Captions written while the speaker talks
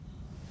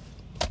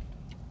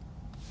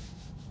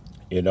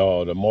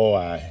The more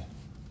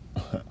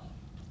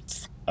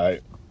I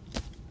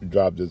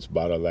dropped this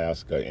about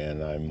Alaska,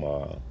 and I'm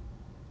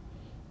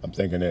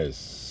thinking there's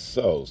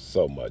so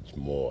much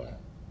more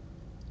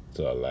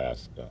to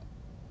Alaska.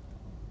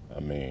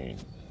 I mean,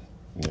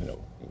 you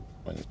know,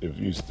 if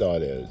you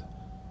start at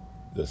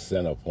the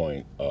center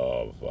point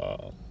of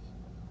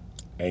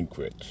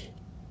Anchorage,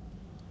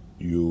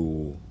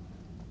 you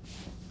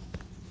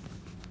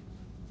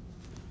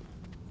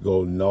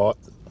go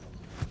north,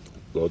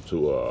 go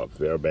to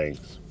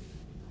Fairbanks,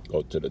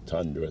 go to the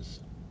tundra.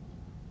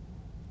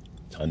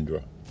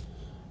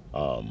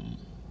 Um,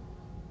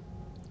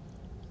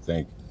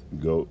 think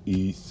go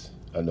east.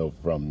 I know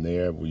from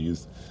there it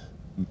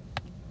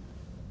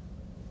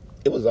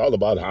was all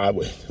about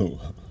highway too,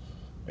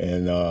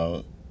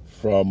 and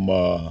from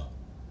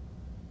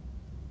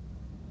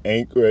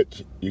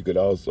Anchorage you could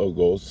also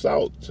go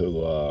south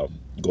to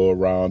go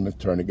around the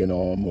Turnagain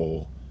Arm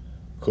or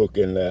Cook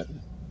Inlet.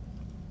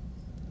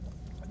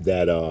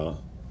 That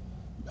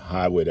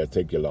highway that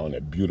take you along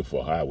that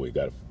beautiful highway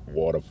got a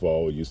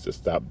waterfall. We used to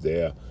stop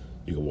there.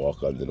 You can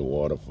walk under the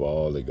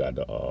waterfall. They got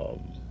the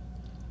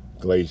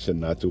glacier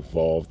not too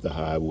far off the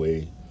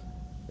highway,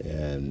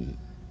 and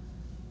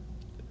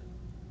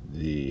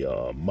the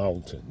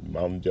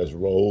mountain just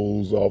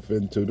rolls off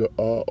into the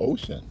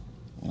ocean.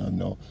 I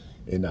know,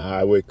 and the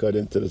highway cut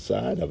into the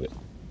side of it.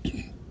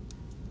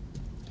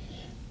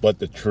 But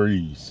the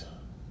trees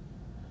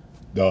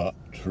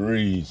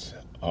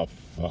are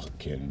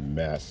fucking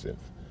massive.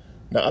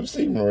 Now I've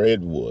seen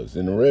redwoods,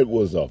 and the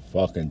redwoods are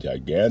fucking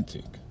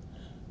gigantic.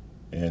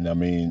 And I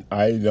mean,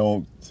 I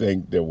don't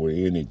think there were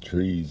any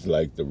trees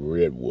like the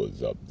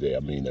redwoods up there. I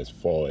mean, as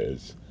far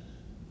as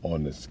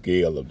on the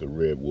scale of the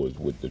redwoods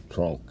with the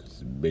trunk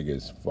as big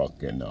as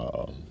fucking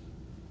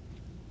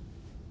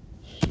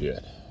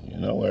shit.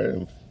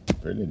 They're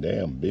pretty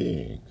damn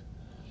big.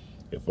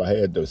 If I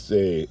had to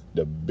say,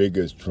 the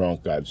biggest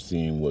trunk I've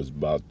seen was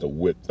about the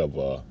width of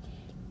a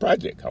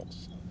project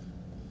house.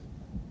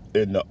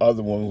 And the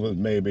other one was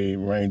maybe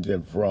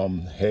ranging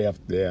from half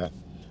there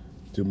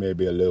to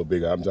maybe a little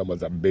bigger. I'm talking about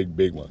the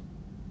big one.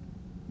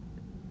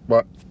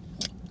 But,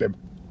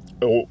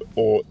 or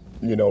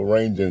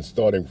ranging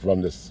starting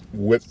from the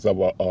width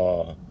of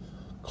a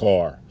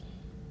car.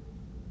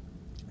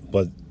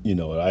 But,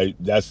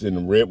 that's in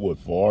the redwood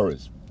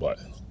forest. But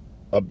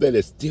up there,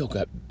 they still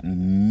got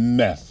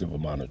massive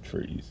amount of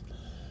trees.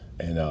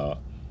 And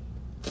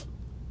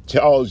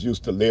Charles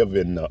used to live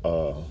in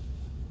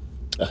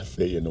I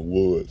say in the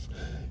woods.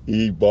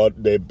 Him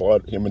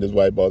and his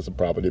wife bought some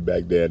property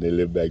back there, and they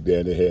lived back there,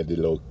 and they had their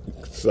little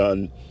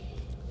son.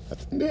 I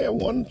think they had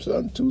one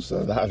son, two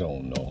sons, I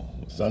don't know.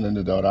 Son and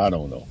the daughter, I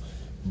don't know.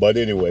 But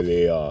anyway,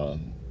 they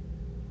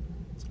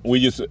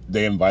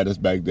invite us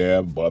back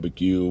there,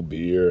 barbecue,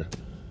 beer,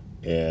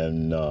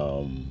 and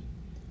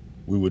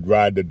we would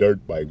ride the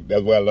dirt bike.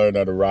 That's where I learned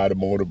how to ride a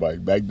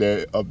motorbike, back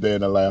there, up there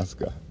in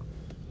Alaska.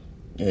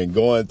 And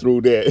going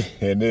through that,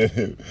 and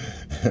then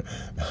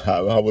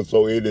I was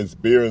so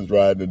inexperienced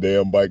riding the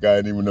damn bike, I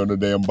didn't even know the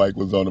damn bike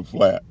was on the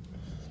flat,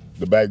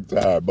 the back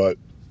tire. But,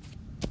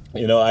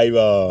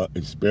 I've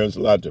experienced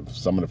a lot of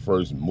some of the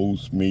first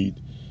moose meat.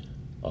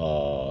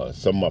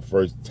 Some of my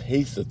first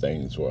taste of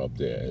things were up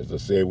there, as I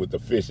said, with the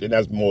fish. And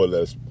that's more or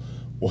less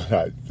what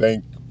I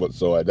think. But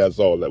so that's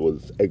all that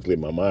was actually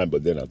in my mind.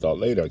 But then I thought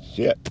later,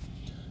 shit,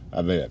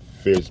 I've had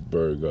fish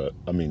burger.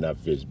 I mean, not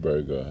fish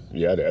burger.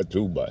 Yeah, that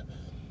too, but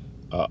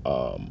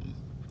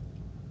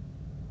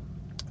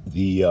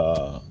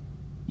the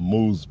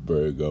moose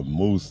burger,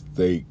 moose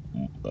steak,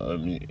 I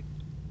mean,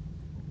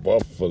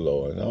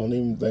 buffalo, and I don't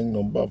even think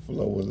no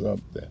buffalo was up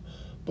there.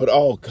 But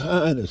all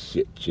kind of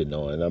shit,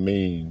 and I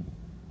mean,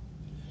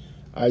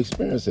 I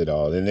experienced it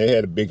all. And they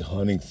had a big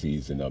hunting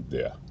season up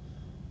there.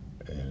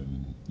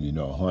 And,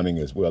 hunting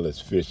as well as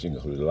fishing.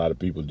 A lot of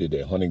people did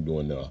their hunting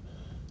during the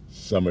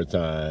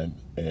summertime.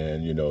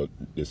 And,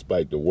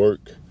 despite the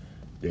work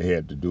they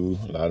had to do,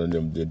 a lot of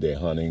them did their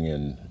hunting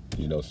and,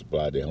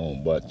 supplied their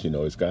home. But,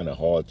 it's kind of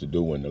hard to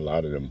do when a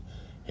lot of them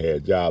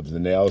had jobs.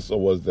 And there also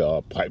was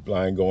the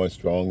pipeline going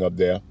strong up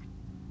there.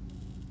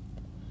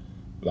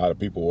 A lot of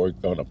people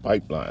worked on a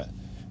pipeline.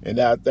 And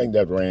I think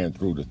that ran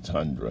through the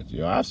tundra.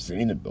 I've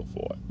seen it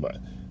before.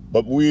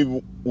 But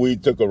we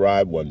took a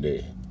ride one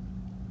day.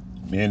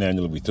 Me and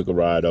Angela, we took a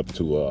ride up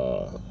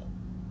to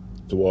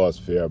towards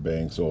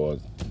Fairbanks or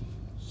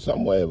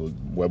somewhere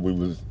where we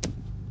was,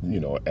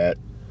 at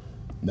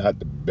not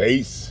the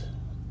base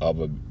of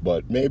it,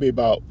 but maybe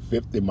about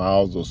 50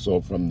 miles or so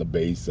from the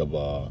base of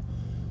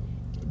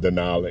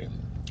Denali.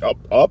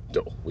 Up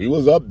though. We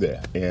was up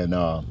there. And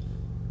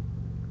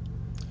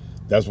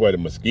that's where the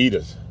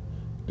mosquitoes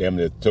damn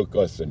near took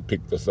us and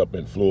picked us up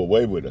and flew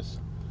away with us.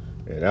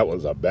 And that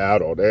was a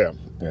battle there.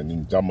 And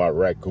you talking about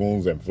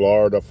raccoons in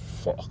Florida?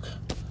 Fuck.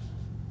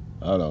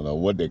 I don't know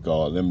what they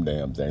call them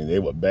damn things. They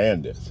were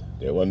bandits.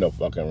 They weren't no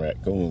fucking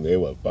raccoons. They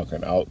were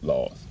fucking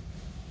outlaws.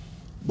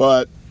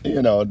 But,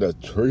 the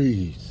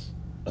trees.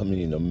 I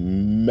mean, a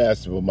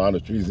massive amount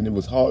of trees. And it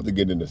was hard to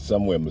get into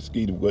somewhere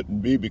mosquitoes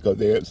wouldn't be because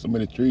they had so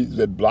many trees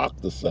that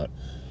blocked the sun.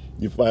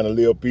 You find a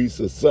little piece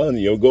of sun,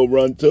 you'll go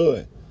run to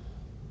it.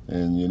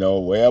 And,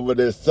 wherever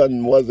the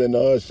sun wasn't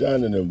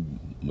shining, the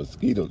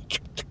mosquitoes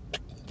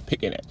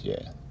picking at you.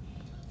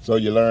 So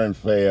you learn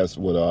fast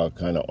what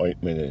kind of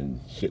ointment and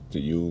shit to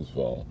use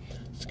for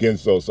skin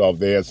so soft.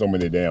 They had so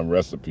many damn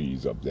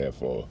recipes up there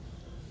for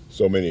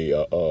so many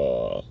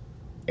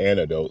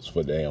antidotes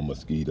for damn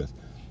mosquitoes.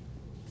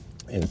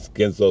 And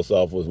skin so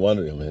soft was one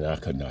of them, and I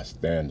could not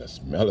stand the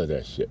smell of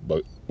that shit.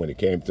 But when it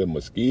came to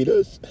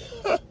mosquitoes,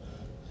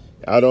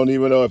 I don't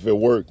even know if it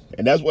worked.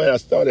 And that's when I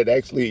started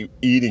actually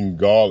eating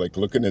garlic,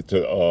 looking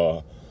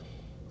into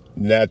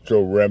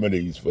natural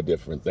remedies for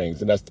different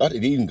things. And I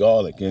started eating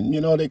garlic, and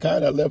they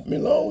kind of left me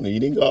alone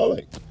eating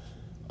garlic.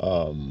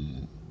 I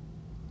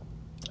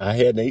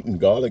hadn't eaten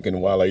garlic in a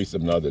while. I ate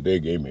some the other day.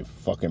 It gave me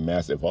fucking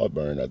massive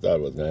heartburn. I thought I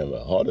was going to have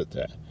a heart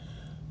attack.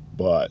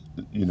 But,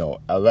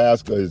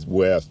 Alaska is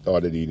where I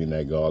started eating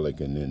that garlic,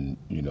 and then,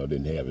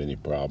 didn't have any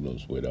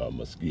problems with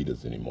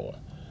mosquitoes anymore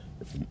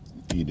if you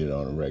eat it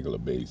on a regular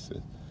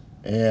basis.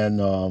 And,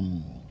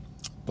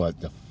 but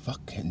the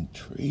fucking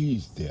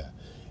trees there.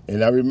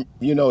 And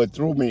it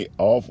threw me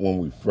off when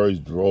we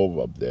first drove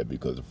up there,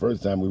 because the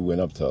first time we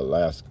went up to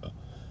Alaska,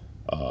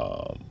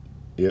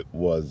 it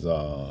was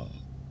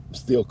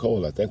still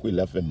cold. I think we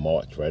left in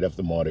March, right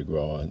after Mardi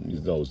Gras.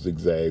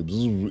 Zigzags,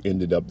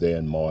 ended up there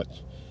in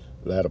March,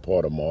 latter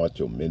part of March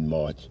or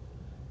mid-March.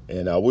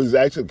 And I was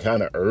actually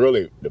kind of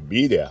early to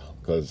be there,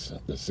 because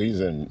the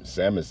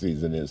salmon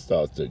season, it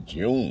starts to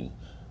June.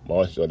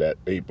 March or that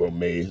April,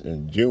 May,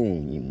 and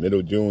June,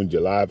 middle June,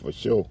 July for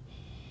sure.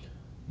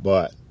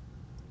 But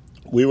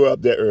we were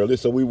up there early,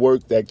 so we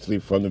worked actually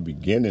from the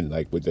beginning,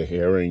 like with the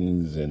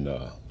herrings and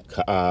the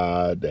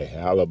cod, the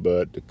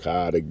halibut, the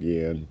cod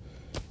again,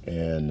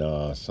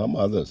 and some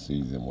other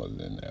season was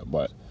in there.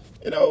 But,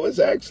 it was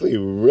actually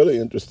really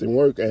interesting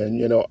work, and,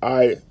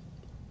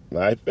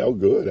 I felt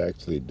good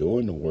actually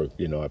doing the work.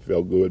 I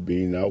felt good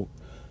being out.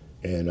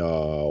 And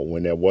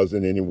when there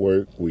wasn't any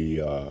work, we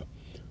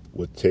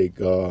would take,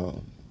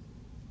 do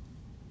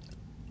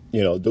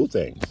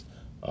things.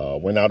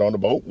 Went out on the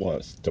boat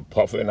once to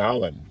Puffin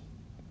Island.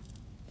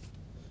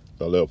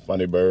 The little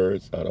funny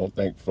birds, I don't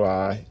think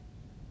fly.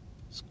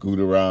 Scoot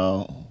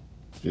around.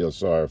 Feel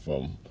sorry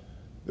for them.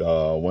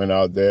 Went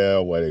out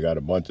there where they got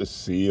a bunch of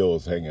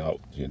seals hanging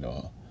out,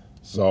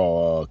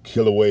 Saw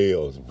killer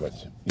whales, but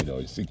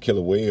you see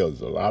killer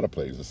whales a lot of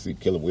places. See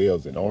killer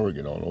whales in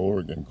Oregon, on the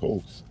Oregon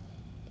coast.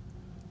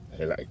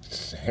 They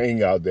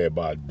hang out there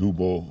by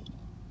Dubo,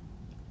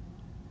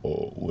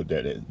 or what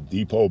that is,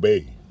 Depot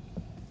Bay,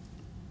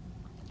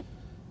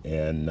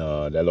 and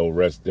that little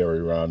rest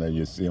area around there.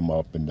 You see them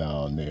up and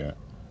down there,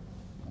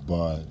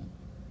 but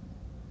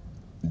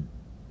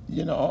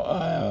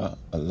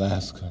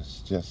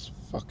Alaska's just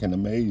fucking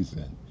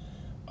amazing.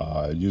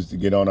 Used to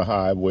get on a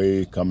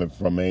highway coming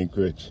from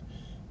Anchorage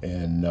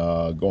and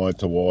going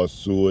towards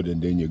Seward,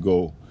 and then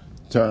you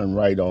turn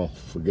right on,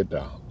 forget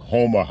the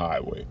Homer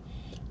Highway.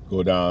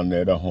 Go down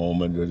there to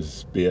Homer, to the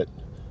Spit.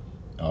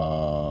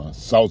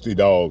 Salty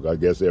Dog, I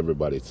guess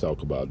everybody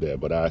talk about that,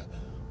 but I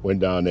went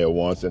down there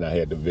once and I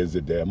had to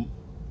visit them.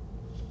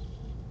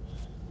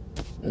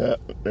 Yeah,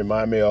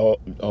 remind me of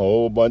a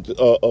whole bunch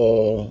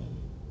of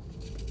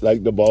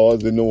like the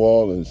bars in New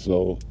Orleans,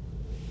 so.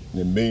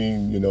 And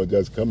being,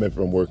 just coming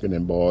from working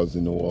in bars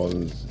in New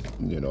Orleans,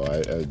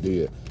 I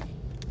did.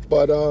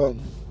 But,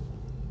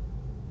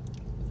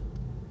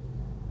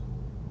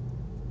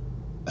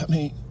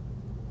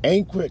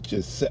 Anchorage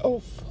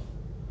itself,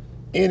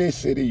 any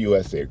city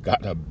USA,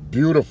 got a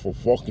beautiful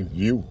fucking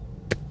view.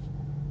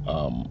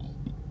 But,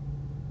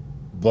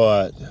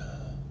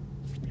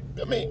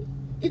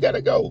 you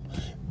gotta go.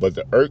 But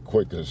the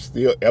earthquake is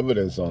still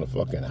evidence on the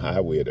fucking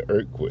highway of the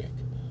earthquake.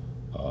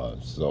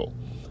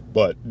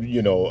 But,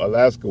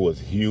 Alaska was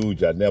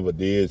huge. I never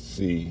did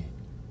see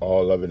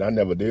all of it. I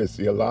never did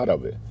see a lot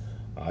of it.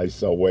 I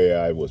saw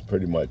where I was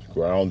pretty much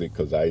grounded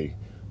because I,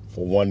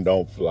 for one,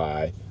 don't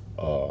fly,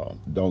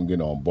 don't get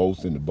on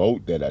boats. In the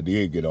boat that I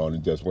did get on,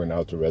 and just went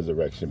out to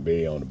Resurrection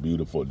Bay on a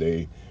beautiful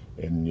day.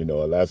 And,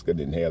 Alaska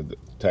didn't have the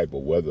type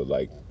of weather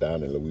like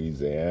down in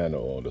Louisiana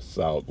or the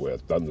South where a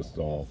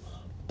thunderstorm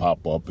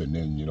pop up and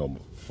then,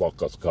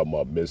 fuckers come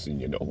up missing.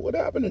 What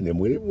happened to them?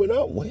 We went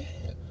out. Where?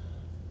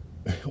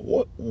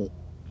 What?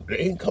 They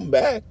ain't come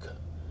back.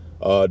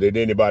 Did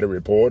anybody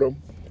report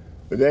them?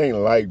 But they ain't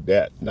like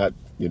that. Not,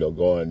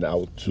 going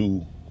out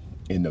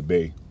in the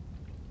bay.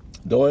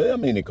 Though,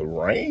 it could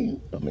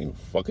rain.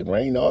 Fucking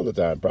rain all the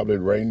time. Probably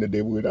rain the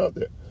day we went out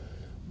there.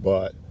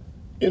 But,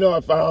 I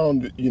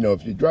found,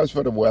 if you dress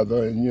for the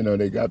weather and,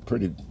 they got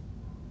pretty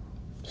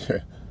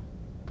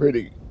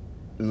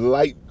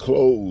light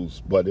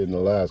clothes, but in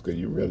Alaska,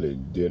 you really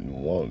didn't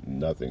want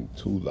nothing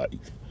too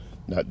light.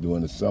 Not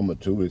during the summer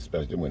too,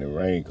 especially when it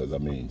rained, because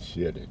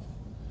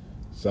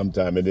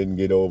sometimes it didn't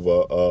get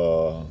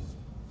over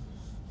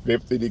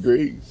 50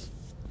 degrees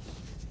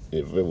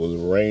if it was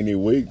a rainy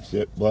week,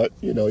 but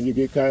you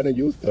get kind of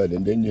used to it,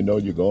 and then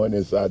you're going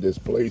inside this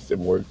place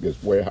and work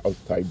this warehouse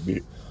type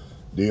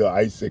deal,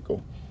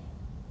 icicle,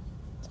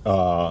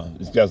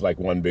 It's just like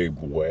one big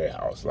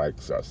warehouse, like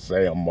a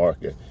Sam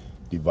Market,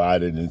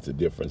 divided into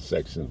different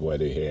sections where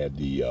they had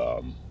the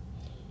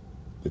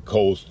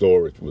cold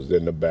storage was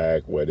in the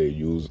back where they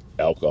used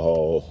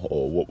alcohol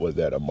or what was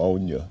that,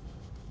 ammonia.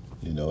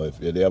 You know,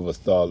 if it ever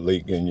start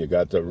leaking, you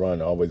got to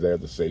run. Always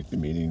have the safety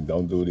meeting.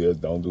 Don't do this.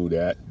 Don't do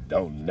that.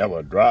 Don't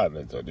never drive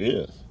into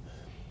this.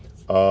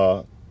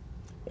 Uh,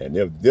 and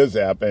if this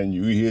happen,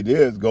 you hear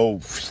this go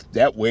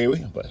that way,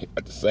 but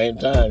at the same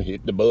time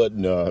hit the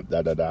button. Da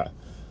da da.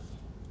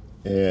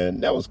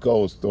 And that was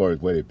cold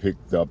storage where they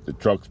picked up the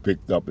trucks,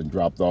 picked up and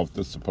dropped off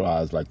the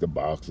supplies like the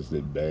boxes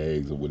and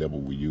bags or whatever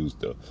we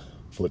used to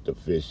put the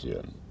fish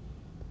in.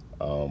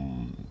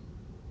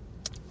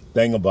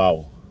 Thing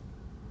about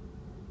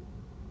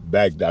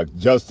back dock.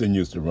 Justin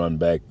used to run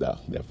back dock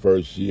that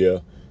first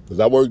year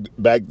because I worked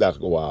back dock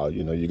a while.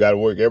 You know, you got to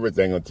work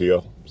everything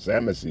until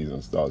salmon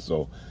season starts.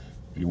 So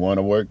if you want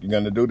to work, you're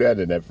going to do that.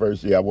 And that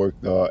first year I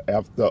worked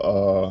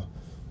after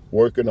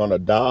working on the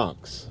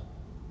docks.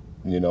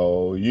 You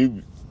know,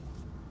 you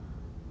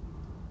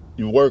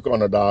work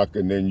on a dock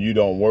and then you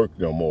don't work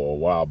no more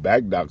while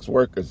back dock's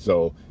working.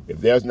 So if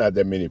there's not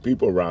that many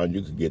people around,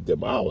 you could get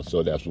them out.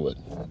 So that's what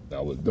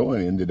I was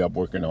doing. Ended up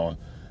working on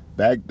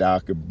back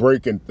dock and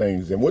breaking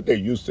things. And what they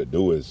used to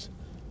do is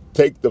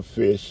take the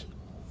fish,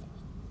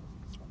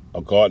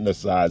 according to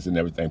size and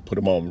everything, put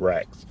them on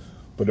racks,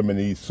 put them in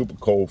these super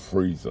cold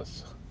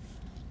freezers,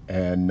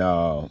 and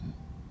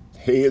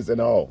heads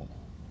and all.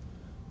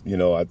 You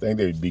know, I think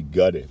they'd be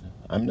gutted.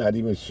 I'm not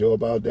even sure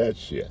about that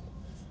shit.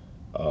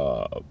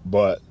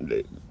 But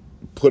they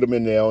put them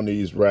in there on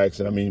these racks,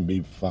 and I mean,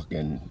 be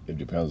fucking. It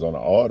depends on the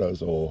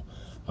orders or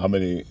how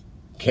many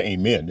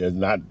came in. It's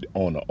not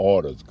on the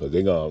orders because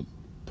they're gonna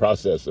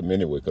process them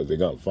anyway because they're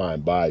gonna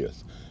find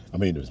buyers. I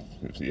mean,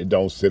 it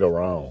don't sit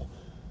around.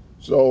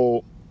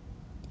 So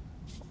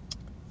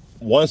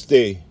once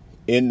they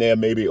in there,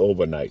 maybe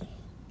overnight,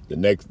 the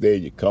next day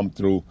you come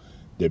through,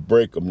 they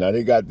break them. Now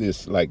they got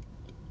this like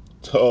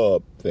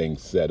tub thing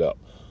set up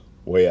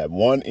where at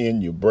one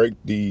end you break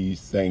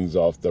these things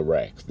off the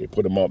racks. They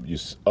put them up, you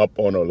up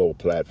on a little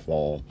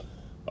platform,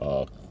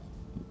 a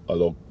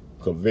little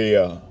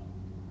conveyor,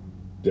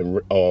 then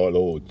or a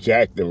little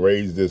jack that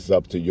raise this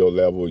up to your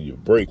level. You're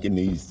breaking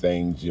these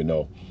things, you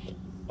know,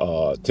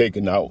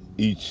 taking out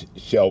each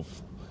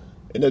shelf,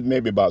 and there's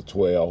maybe about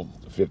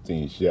 12 to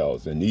 15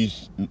 shells, and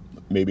each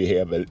maybe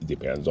have, it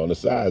depends on the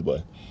size,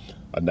 but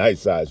a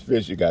nice size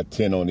fish, you got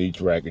 10 on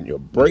each rack, and you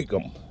break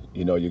them.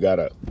 You know, you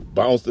gotta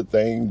bounce the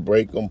thing,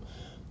 break them,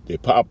 they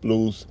pop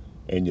loose,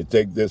 and you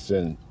take this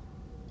and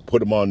put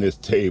them on this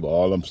table,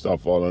 all them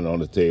stuff falling on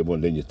the table,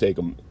 and then you take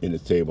them in the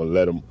table and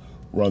let them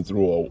run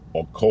through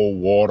a cold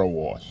water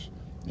wash.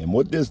 And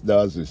what this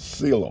does is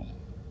seal them.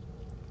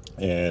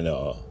 And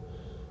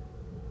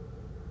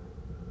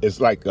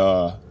it's like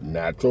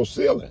natural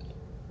sealing.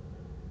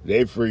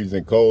 They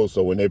freezing cold,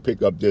 so when they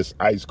pick up this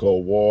ice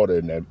cold water,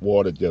 and that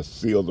water just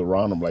seals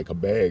around them like a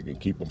bag and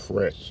keep them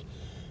fresh.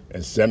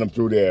 And send them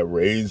through there,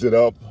 raise it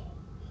up,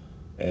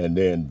 and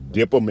then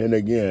dip them in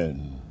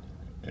again,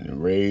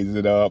 and raise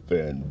it up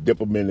and dip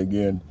them in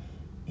again,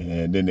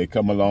 and then they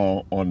come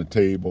along on the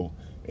table,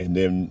 and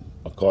then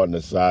according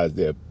to size,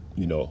 they,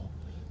 you know,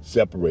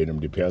 separate them.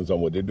 Depends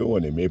on what they're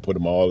doing. They may put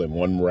them all in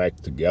one rack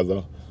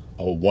together,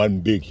 or one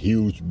big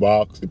huge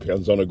box.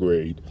 Depends on the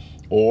grade,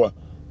 or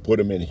put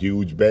them in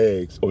huge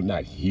bags, or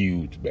not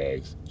huge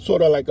bags,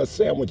 sort of like a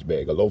sandwich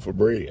bag, a loaf of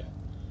bread.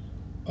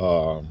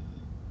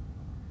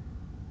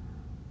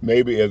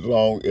 Maybe as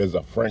long as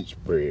a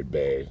French bread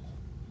bag,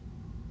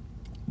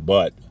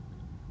 but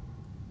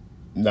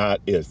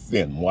not as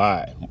thin.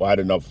 Wide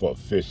enough for a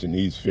fish, and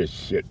these fish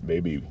shit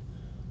maybe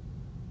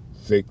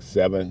 6,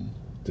 7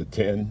 to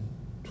 10,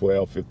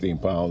 12, 15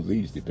 pounds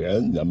each,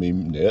 depends. I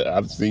mean,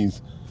 I've seen,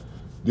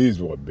 these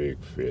were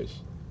big fish.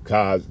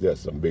 Cod, there's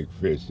some big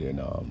fish,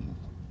 and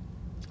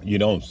you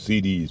don't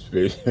see these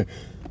fish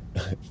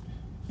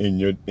in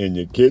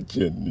your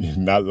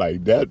kitchen, not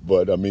like that,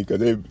 but I mean, because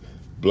they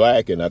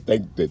black, and I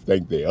think they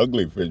think they're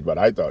ugly fish, but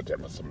I thought they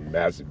were some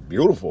massive,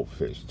 beautiful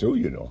fish too,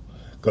 you know.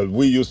 Because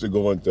we used to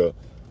go into,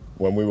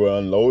 when we were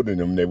unloading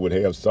them, they would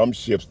have some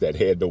ships that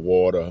had the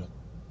water.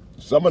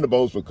 Some of the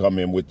boats would come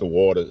in with the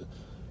water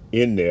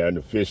in there and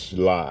the fish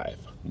live.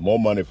 More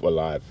money for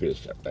live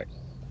fish, I think.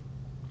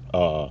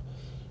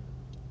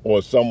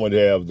 Or some would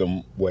have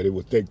them where they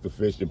would take the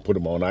fish and put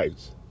them on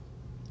ice.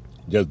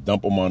 Just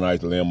dump them on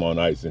ice, lay them on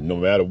ice, and no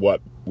matter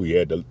what, we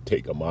had to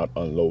take them out,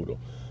 unload them.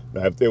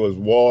 Now, if there was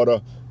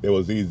water, it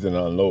was easy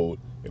to unload.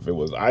 If it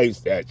was ice,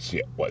 that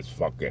shit was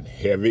fucking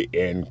heavy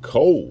and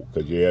cold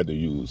because you had to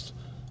use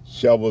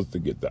shovels to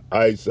get the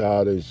ice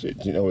out and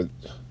shit, you know.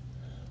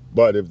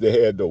 But if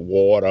they had the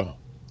water,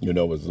 you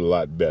know, it was a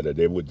lot better.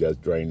 They would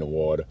just drain the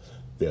water.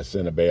 They'd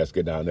send a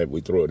basket down there.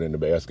 We throw it in the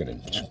basket,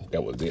 and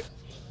that was it.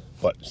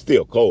 But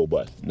still cold,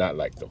 but not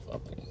like the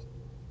fucking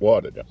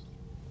water there.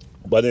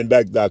 But in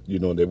back dock, you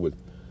know, they would,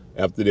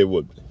 after they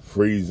would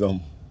freeze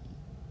them,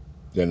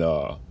 then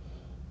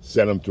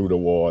send them through the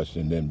wash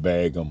and then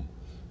bag them,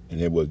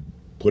 and they would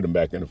put them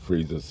back in the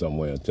freezer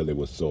somewhere until they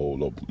were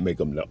sold, or make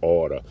them to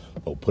order,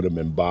 or put them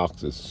in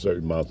boxes,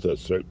 certain amount to a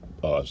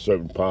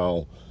certain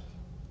pound,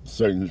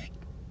 certain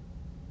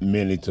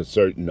many to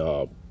certain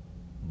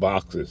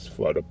boxes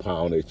for the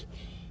poundage,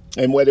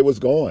 and where they was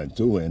going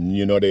too. And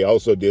they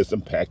also did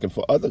some packing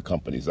for other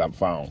companies. I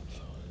found,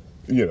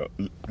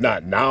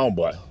 not now,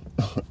 but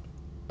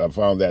I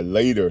found that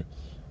later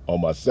on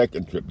my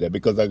second trip there,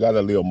 because I got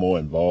a little more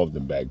involved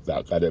in back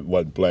dock. I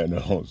wasn't planning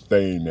on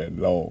staying that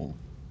long,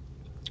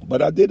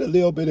 but I did a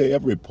little bit of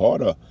every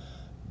part of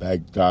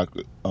back dock,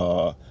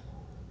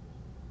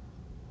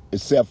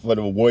 except for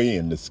the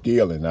weighing, the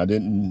scaling. I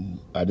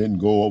didn't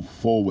go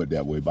forward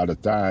that way. By the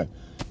time,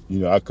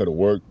 I could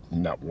have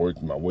not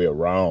worked my way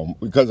around,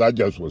 because I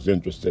just was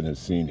interested in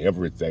seeing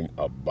everything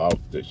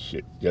about the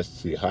shit, just to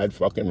see how it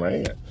fucking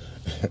ran.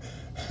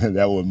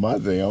 That was my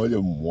thing. I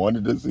just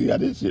wanted to see how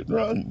this shit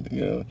run,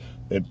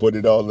 and put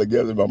it all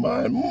together in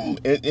my mind.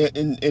 And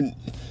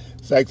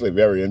it's actually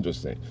very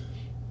interesting.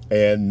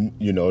 And,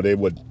 they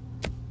would,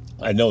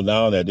 I know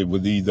now that it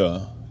was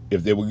either,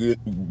 if they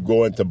would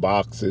go into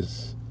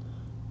boxes,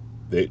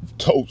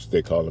 totes,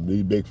 they call them,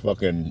 these big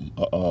fucking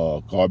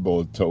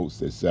cardboard totes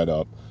they set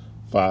up,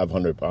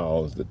 500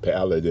 pounds, the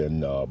pallet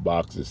and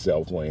box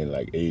itself weighing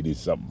like 80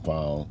 something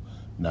pounds,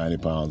 90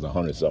 pounds,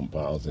 100 something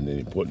pounds, and then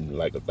they putting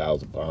like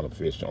 1,000 pound of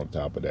fish on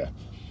top of that.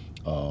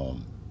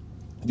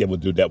 They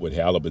would do that with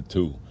halibut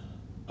too.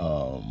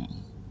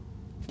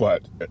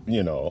 But,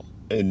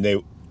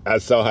 and I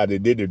saw how they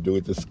did it, do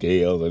it, the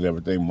scales and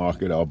everything,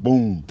 mark it out,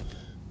 boom,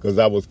 because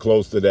I was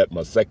close to that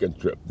my second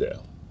trip there.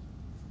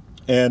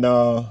 And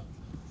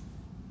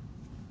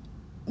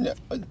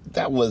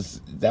that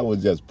was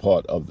just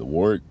part of the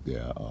work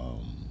there.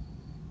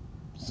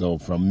 So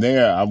from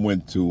there, I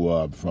went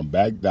to, from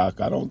back dock,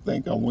 I don't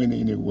think I went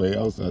anywhere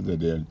else other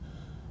than,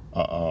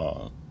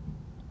 what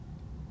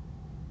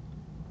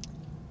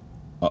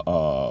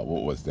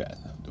was that?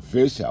 The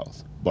fish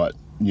house. But,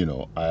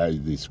 I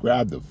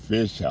described the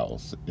fish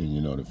house,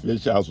 and, the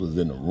fish house was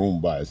in a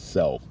room by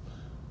itself.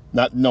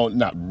 Not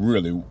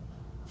really.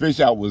 Fish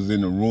house was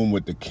in a room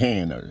with the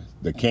canners,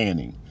 the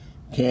canning.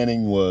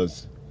 Canning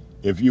was,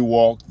 if you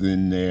walked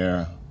in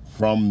there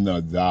from the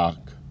dock,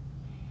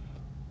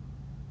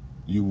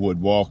 you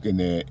would walk in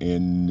there,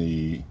 and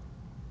the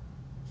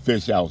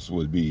fish house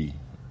would be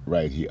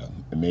right here,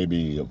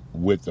 maybe a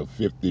width of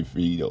 50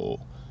 feet or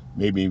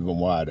maybe even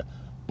wider.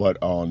 But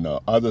on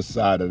the other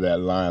side of that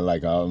line,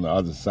 like on the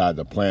other side of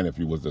the plant, if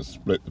you was to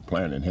split the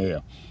plant in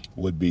half,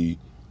 would be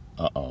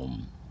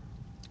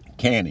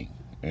canning.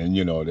 And,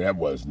 that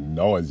was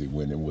noisy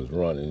when it was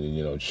running,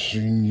 and,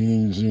 shing,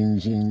 shing, shing,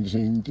 shing,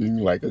 shing, shing,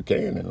 like a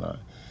canning line.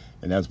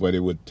 And that's where they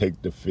would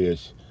take the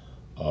fish,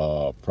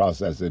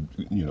 process it,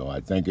 I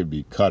think it'd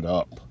be cut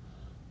up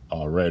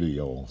already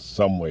or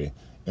some way,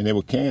 and they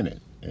would can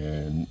it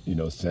and,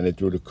 send it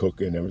through the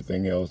cooker and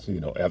everything else,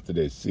 after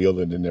they seal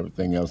it and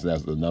everything else.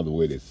 That's another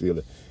way they seal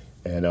it.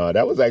 And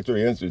that was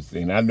actually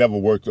interesting. I never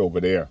worked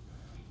over there,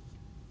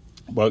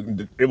 but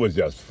it was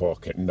just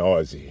fucking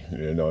noisy,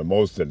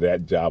 most of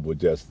that job was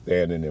just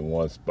standing in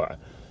one spot.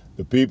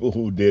 The people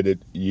who did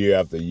it year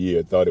after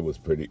year thought it was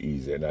pretty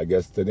easy, and I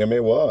guess to them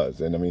it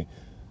was. And I mean,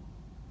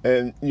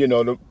 and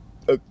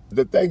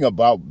the thing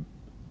about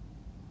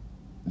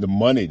the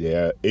money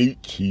there,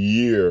 each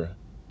year,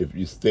 if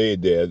you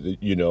stayed there,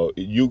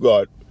 you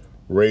got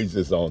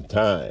raises on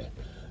time,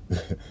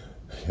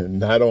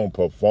 not on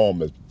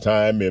performance,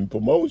 time in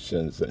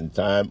promotions and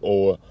time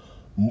or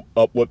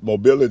upward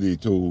mobility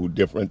to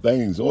different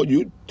things. Or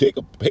you take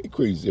a pay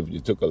increase if you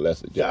took a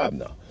lesser job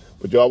now.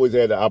 But you always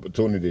had the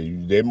opportunity.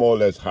 They more or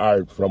less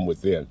hired from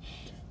within.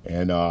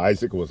 And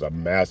Isaac was a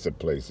massive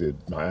place.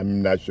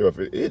 I'm not sure if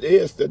it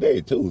is today,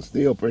 too.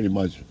 Still pretty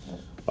much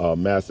a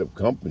massive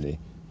company.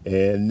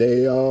 And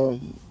they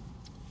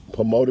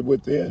promoted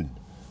within.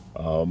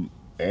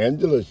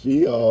 Angela,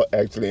 she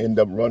actually ended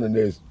up running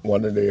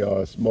one of the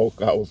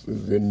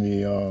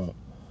smokehouses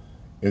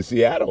in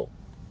Seattle.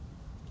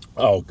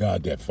 Oh,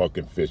 God, that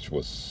fucking fish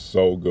was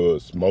so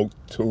good. Smoked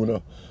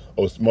tuna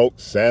or smoked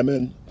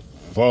salmon.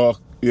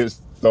 Fuck, it's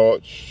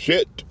the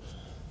shit.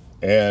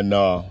 And,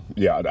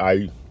 yeah,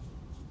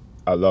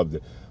 I loved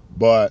it.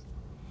 But,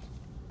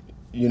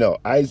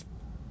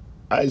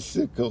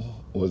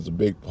 icicle was a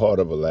big part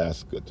of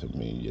Alaska to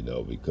me,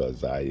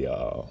 because I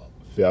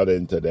fell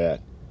into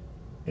that.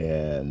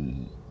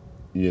 And,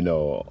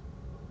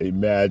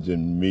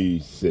 imagine me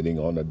sitting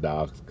on the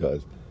docks,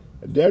 because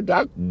their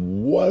dock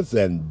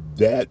wasn't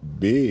that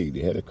big.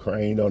 They had a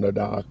crane on the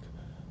dock.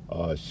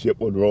 Ship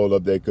would roll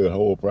up. They could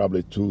hold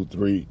probably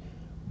 2-3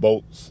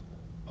 boats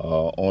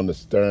on the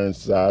stern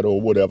side or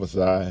whatever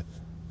side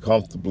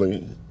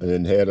comfortably, and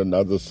then had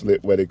another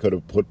slit where they could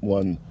have put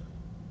one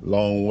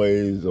long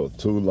ways or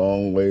 2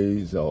 long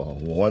ways or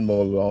one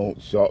more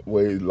short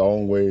ways,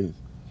 long ways.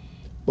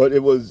 But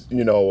it was,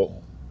 they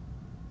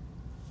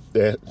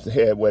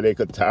had where they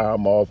could tie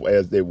them off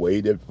as they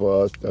waited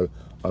for us to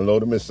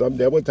unload them. And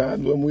there were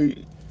times when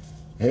we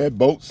had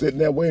boats sitting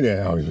there waiting.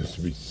 I used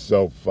to be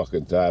so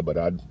fucking tired, but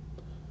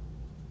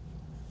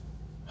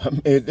I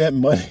made that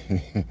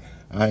money.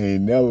 I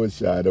ain't never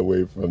shied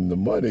away from the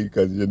money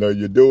because, you know,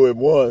 you do it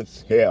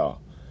once,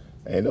 hell,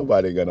 ain't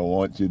nobody going to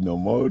want you no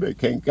more. They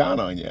can't count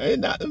on you.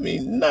 And not, I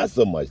mean, not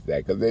so much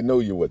that because they knew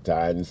you were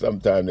tired and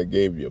sometimes they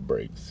gave you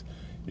breaks,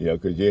 you know,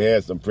 because you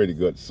had some pretty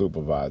good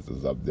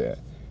supervisors up there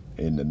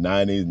in the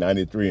 90s,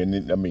 93.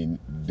 And I mean,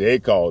 they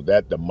called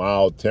that the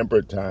mild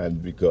tempered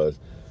times because,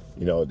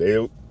 you know,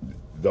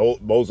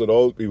 most of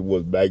those people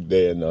was back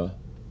there in the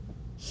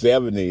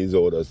 70s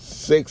or the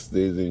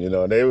 60s, and you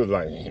know, they was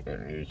like,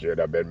 you should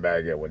have been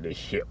back here when this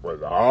shit was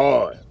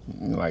hard.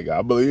 Like,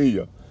 I believe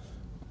you.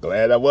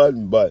 Glad I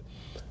wasn't, but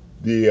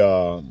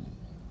the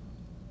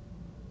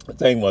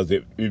thing was,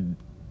 it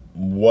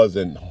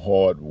wasn't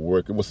hard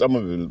work. It was, some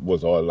of it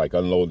was hard, like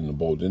unloading the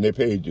boat, and they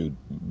paid you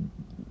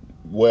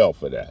well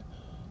for that.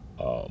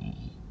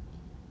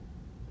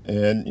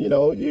 And you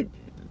know,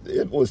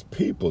 it was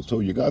people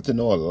too. You got to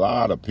know a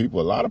lot of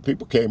people. A lot of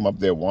people came up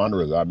there,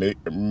 wanderers. I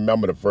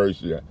remember the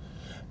first year,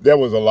 there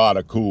was a lot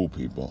of cool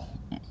people,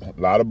 a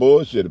lot of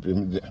bullshit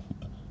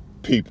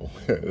people.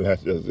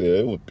 That's just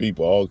it. It was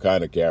people, all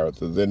kind of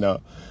characters. And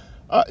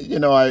you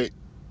know, I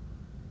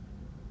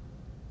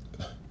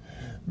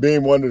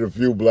being one of the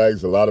few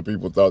blacks, a lot of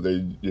people thought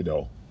they, you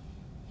know,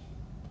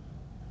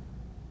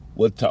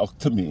 would talk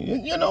to me.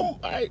 And you know,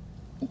 I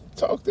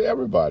talk to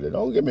everybody.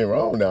 Don't get me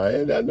wrong now.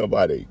 Ain't that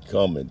nobody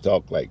come and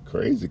talk like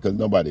crazy because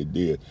nobody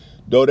did.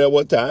 Though there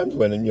were times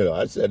when, you know,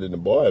 I said in the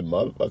bar,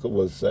 motherfucker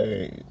was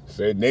saying,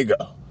 say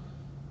nigga.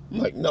 I'm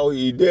like, no,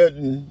 he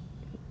didn't.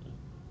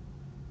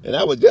 And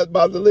I was just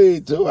about to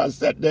leave too. I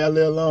sat there a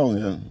little long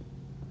and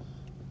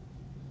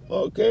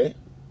okay.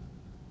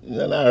 And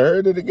then I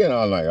heard it again.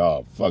 I was like,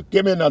 oh fuck,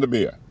 give me another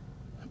beer.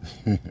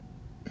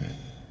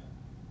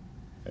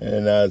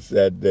 And I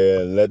sat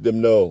there and let them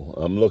know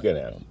I'm looking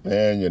at them.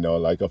 And, you know,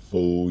 like a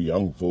fool,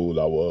 young fool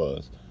I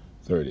was,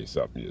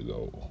 30-something years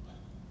old.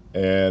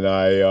 And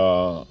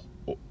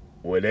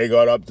when they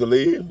got up to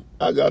leave,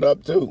 I got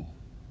up too.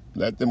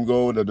 Let them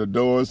go to the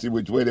door, see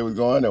which way they was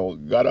going,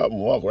 and got up and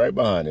walked right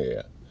behind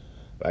there.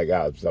 Like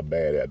I was so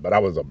bad at it. But I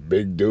was a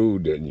big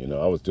dude then, you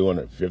know. I was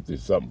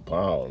 250-something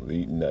pounds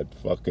eating that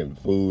fucking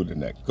food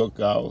in that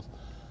cookhouse.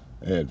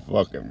 And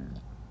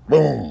fucking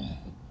boom.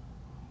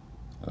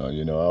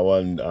 You know, I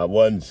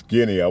wasn't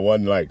skinny. I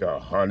wasn't like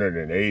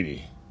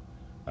 180.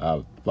 I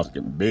was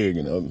fucking big,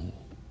 you know,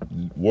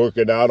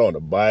 working out on a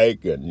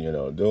bike and, you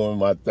know, doing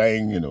my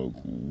thing, you know,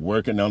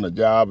 working on the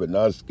job and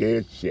not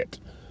scared shit.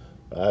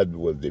 I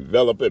was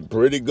developing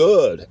pretty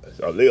good.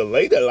 A little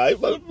late in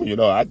life, but, you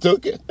know, I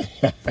took it.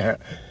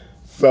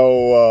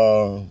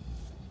 So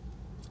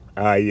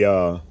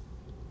I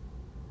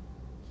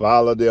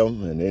followed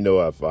them, and they know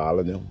I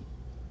followed them.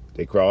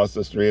 They crossed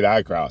the street,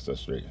 I crossed the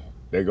street.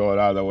 They go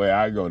the other way,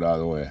 I go the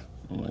other way.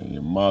 I'm like,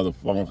 you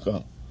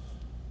motherfucker.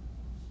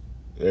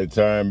 They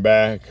turn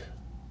back.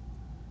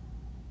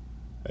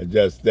 I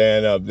just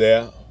stand up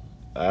there.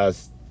 I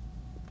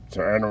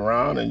turned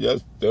around and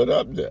just stood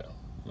up there.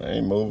 I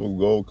ain't moving,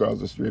 go across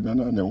the street or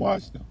nothing and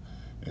watched them.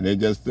 And they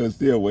just stood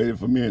still, waited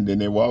for me, and then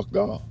they walked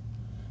off.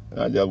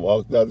 And I just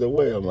walked the other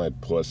way. I'm like,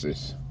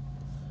 pussies.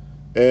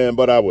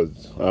 But I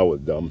was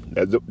dumb.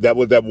 That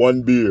was that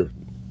one beer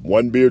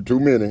too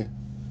many.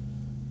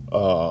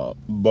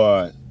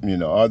 But, you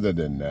know, other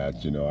than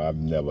that, you know, I've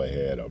never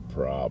had a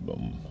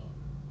problem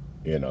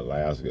in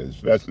Alaska,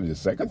 especially the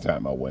second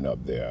time I went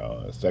up there.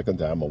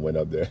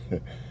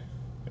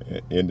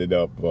 Ended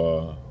up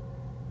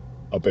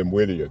in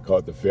Whittier,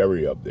 caught the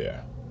ferry up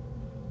there.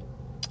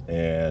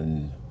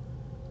 And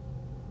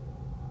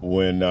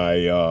when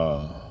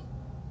there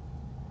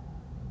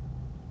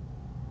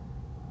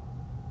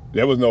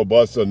was no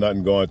bus or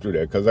nothing going through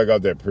there because I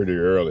got there pretty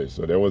early,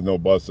 so there was no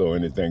bus or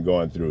anything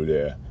going through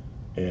there.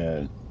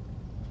 And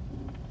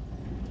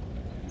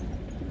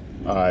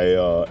I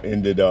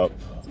ended up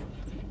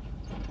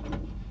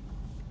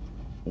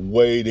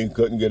waiting,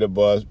 couldn't get a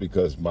bus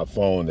because my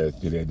phone, they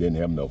didn't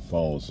have no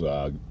phone, so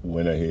I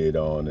went ahead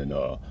on and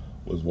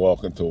was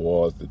walking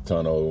towards the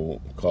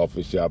tunnel,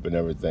 coffee shop and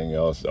everything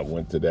else. I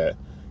went to that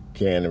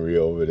cannery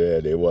over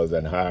there. They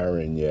wasn't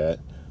hiring yet,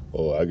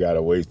 or I got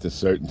to wait a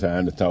certain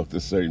time to talk to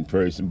a certain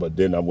person, but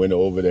then I went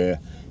over there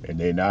and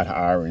they're not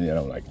hiring, and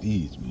I'm like,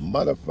 these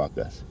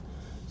motherfuckers.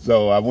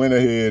 So I went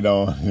ahead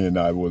on and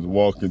I was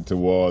walking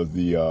towards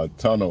the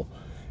tunnel.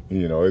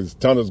 You know, it's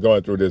tunnels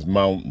going through this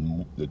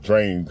mountain. The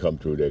train come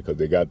through there because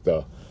they got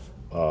the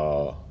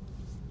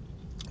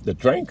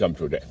train come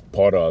through there,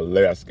 part of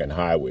Alaskan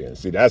Highway. And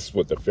see, that's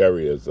what the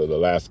ferry is, the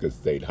Alaska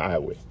State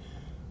Highway.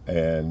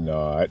 And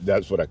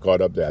that's what I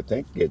caught up there. I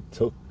think it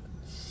took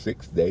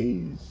 6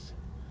 days.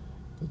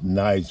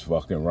 Nice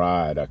fucking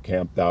ride. I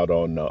camped out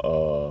on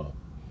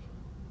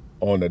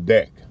the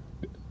deck.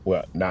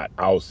 Well, not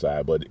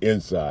outside, but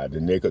inside.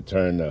 And they could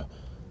turn the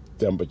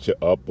temperature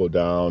up or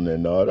down.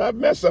 And I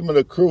met some of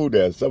the crew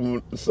there, some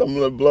of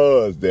the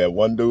Bloods there.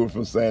 One dude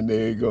from San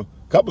Diego, a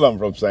couple of them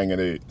from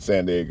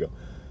San Diego.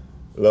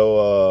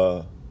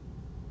 Little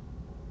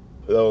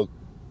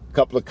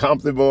couple of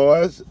Compton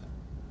boys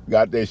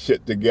got their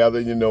shit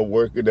together, you know,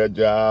 working their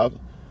job.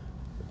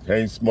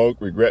 can't smoke,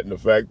 regretting the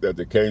fact that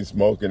they can't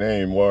smoke, and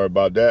they ain't worried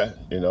about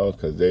that,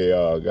 because they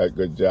got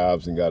good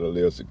jobs and got a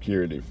little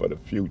security for the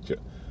future.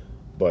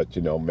 But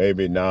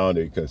maybe now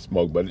they can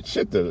smoke. But the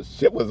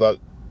shit was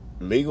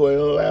legal in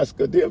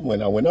Alaska then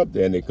when I went up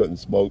there, and they couldn't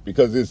smoke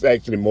because it's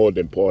actually more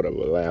than part of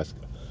Alaska.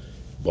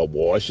 But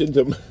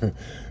Washington,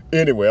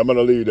 anyway, I'm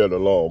gonna leave that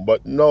alone.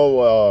 But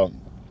no,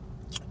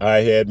 I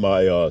had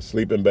my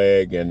sleeping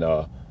bag, and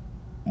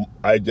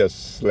I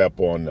just slept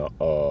on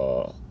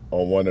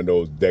one of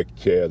those deck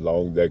chairs,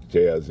 long deck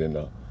chairs, in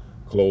a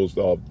closed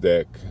off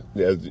deck.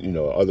 As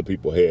other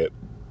people had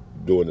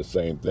doing the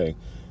same thing.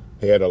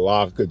 Had a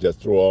locker, just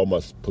threw all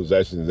my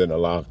possessions in a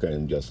locker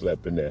and just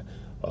slept in there.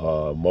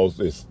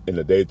 Mostly in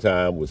the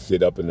daytime, would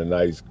sit up in a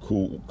nice,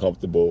 cool,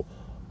 comfortable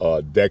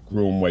deck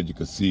room where you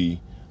could see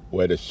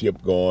where the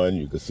ship going.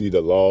 You could see the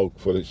log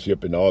for the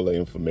ship and all the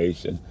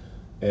information.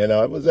 And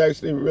it was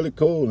actually really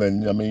cool.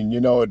 And I mean,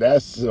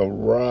 that's a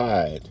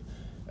ride.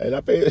 And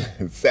I paid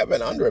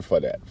 $700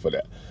 for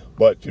that.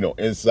 But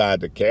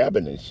inside the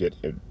cabin and shit,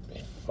 it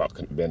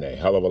fucking been a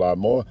hell of a lot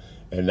more.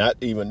 And not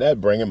even that,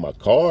 bringing my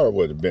car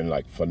would have been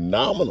like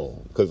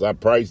phenomenal, because I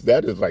priced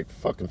that as like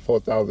fucking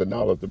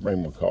 $4,000 to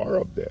bring my car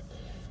up there.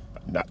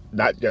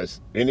 Not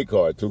just any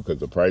car too, because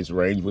the price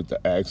range with the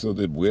axle,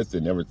 the width,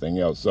 and everything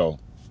else. So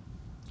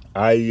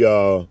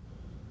I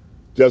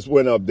just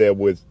went up there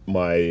with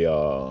my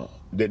I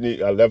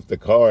left the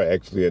car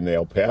actually in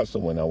El Paso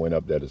when I went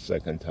up there the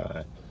second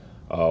time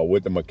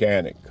with the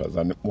mechanic, because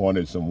I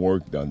wanted some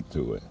work done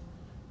to it.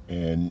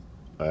 And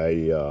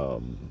I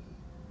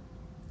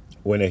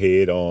went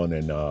ahead on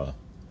and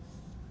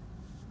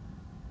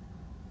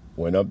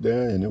went up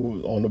there, and it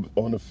was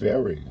on the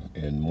ferry.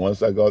 And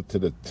once I got to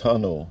the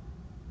tunnel,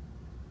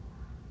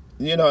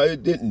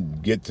 it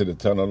didn't get to the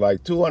tunnel.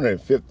 Like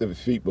 250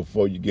 feet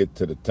before you get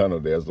to the tunnel,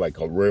 there's like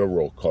a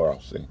railroad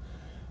crossing.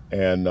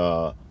 And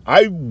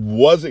I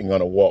wasn't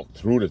going to walk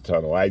through the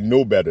tunnel. I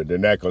knew better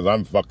than that, because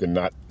I'm fucking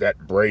not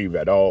that brave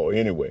at all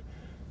anyway.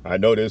 I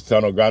know this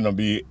tunnel going to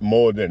be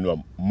more than a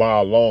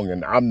mile long,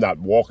 and I'm not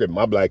walking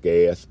my black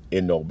ass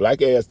in no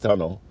black ass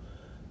tunnel.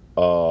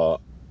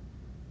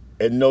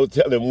 And no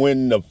telling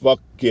when the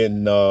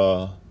fucking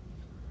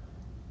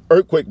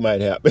earthquake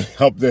might happen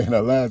up there in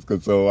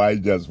Alaska. So I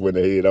just went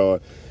ahead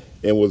on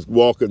and was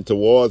walking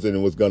towards it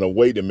and was going to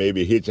wait and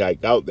maybe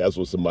hitchhike out. That's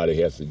what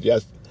somebody had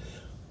suggested.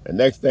 And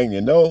next thing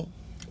you know,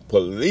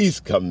 police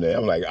come there.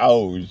 I'm like,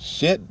 oh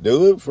shit,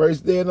 dude,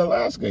 first day in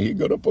Alaska, here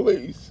go the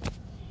police.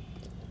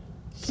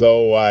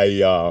 So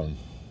I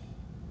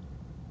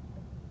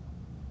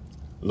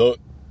look,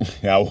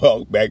 I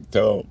walked back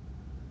to him.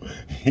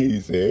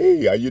 He said,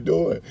 hey, how you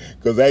doing?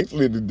 Because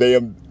actually the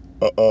damn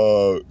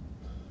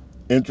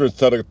entrance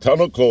to the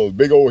tunnel closed.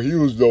 Big old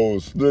huge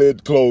doors,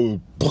 slid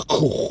closed.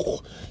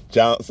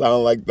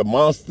 Sound like the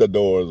monster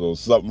doors or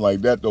something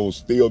like that, those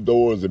steel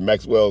doors in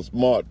Maxwell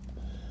Smart.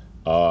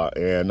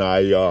 And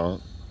I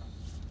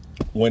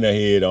went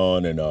ahead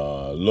on and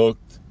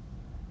looked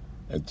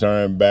and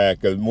turned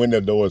back. Cause when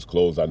the doors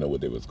closed, I know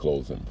what they was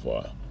closing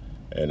for.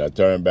 And I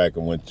turned back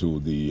and went to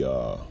the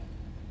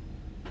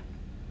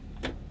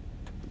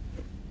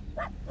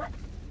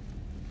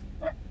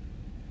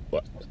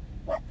what?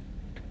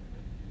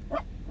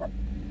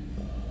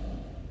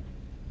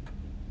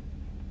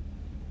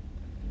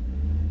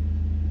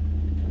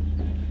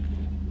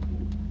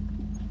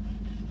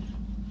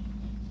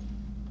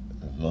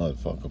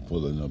 Motherfucker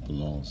pulling up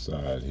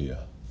alongside here.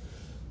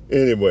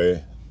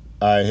 Anyway,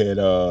 I had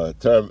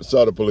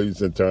saw the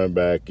police and turned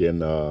back, and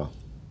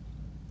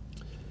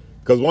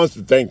because once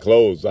the thing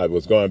closed, I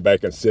was going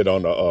back and sit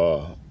on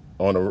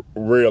the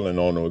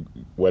railing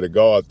where the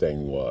guard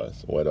thing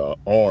was, where the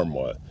arm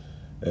was.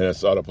 And I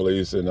saw the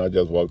police, and I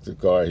just walked to the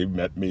car. He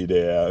met me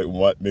there,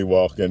 want me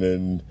walking,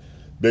 and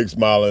big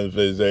smile on his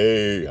face,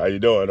 hey, how you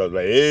doing? I was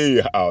like,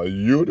 hey, how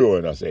you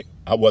doing? I said,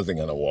 I wasn't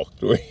going to walk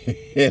through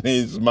it. And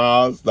he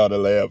smiled, started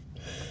laughing.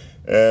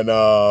 And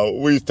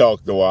we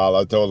talked a while.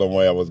 I told him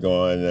where I was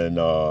going, and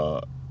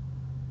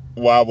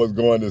while I was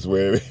going this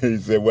way, he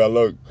said, well,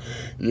 look,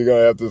 you're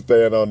going to have to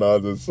stand on the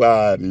other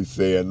side. He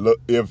said, look,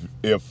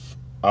 if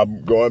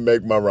I'm going to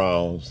make my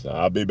rounds,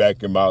 I'll be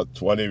back in about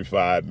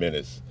 25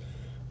 minutes.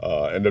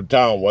 And the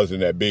town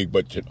wasn't that big,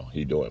 but,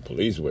 he doing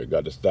police work.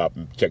 Got to stop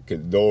and check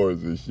his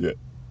doors and shit.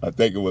 I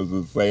think it was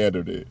a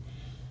Saturday.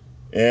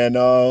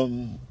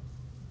 And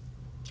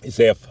he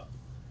said, if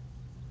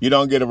you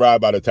don't get a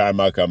ride by the time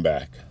I come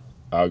back,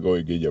 I'll go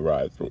and get you a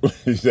ride through.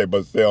 He said,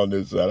 but stay on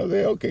this side. I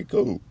said, okay,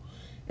 cool.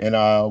 And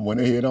I went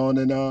ahead on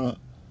and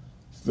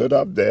stood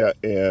up there,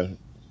 and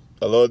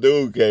a little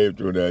dude came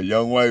through there. A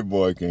young white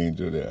boy came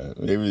through there.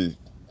 He was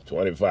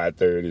 25,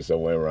 30,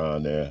 somewhere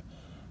around there.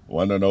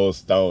 One of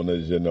those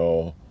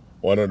stoners,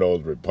 one of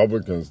those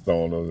Republican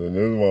stoners. And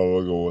this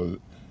motherfucker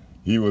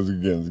he was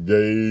against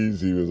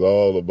gays. He was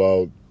all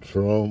about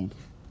Trump.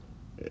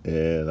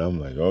 And I'm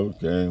like,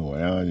 okay,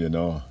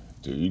 well,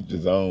 to each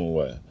his own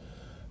way.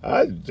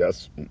 I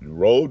just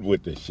rode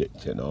with the shit,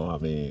 I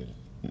mean,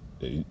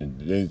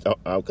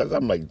 because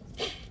I'm like,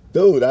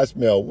 dude, I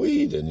smell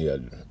weed in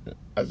here.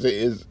 I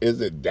said,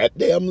 is it that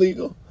damn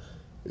legal?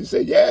 He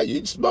said, yeah,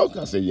 you smoke.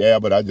 I said, yeah,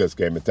 but I just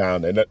came to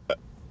town, and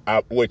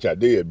which I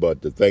did.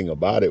 But the thing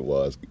about it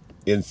was,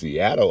 in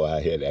Seattle,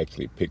 I had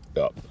actually picked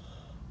up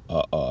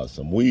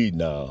some weed.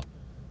 Now,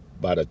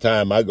 by the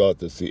time I got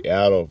to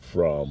Seattle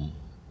from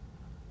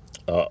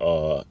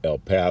El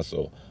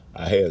Paso,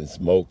 I hadn't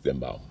smoked in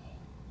about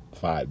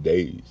 5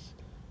 days,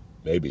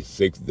 maybe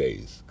 6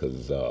 days.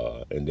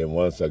 And then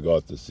once I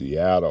got to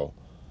Seattle,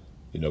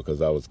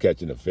 because I was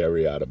catching a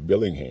ferry out of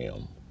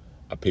Billingham,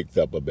 I picked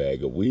up a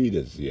bag of weed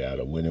in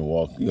Seattle. Went and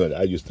walked.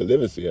 I used to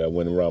live in Seattle. I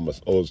went around my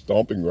old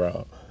stomping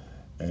ground,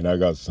 and I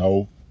got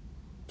so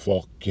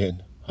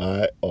fucking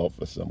high off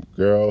of some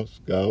Girl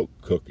Scout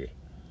cookie.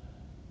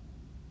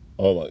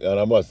 Oh my God,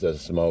 I must have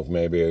smoked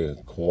maybe a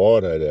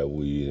quarter of that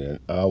weed, and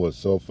I was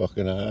so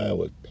fucking high, I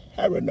was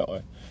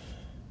paranoid.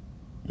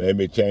 Made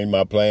me change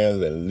my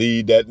plans and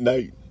leave that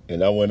night.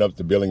 And I went up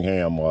to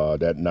Billingham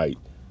that night,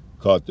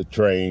 caught the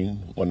train,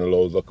 one of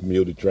those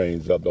commuter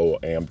trains up, the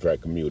old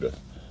Amtrak commuter,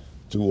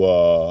 to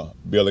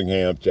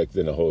Billingham, checked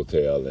in a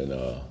hotel, and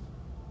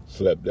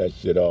slept that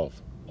shit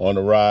off. On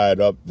the ride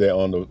up there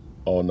on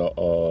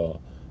the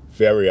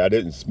ferry, I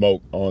didn't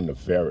smoke on the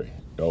ferry.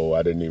 No,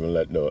 I didn't even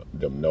let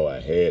them know I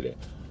had it.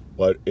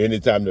 But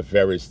anytime the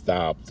ferry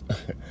stopped,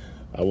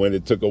 I went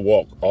and took a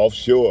walk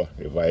offshore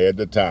if I had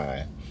the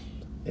time,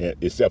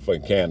 except for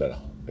in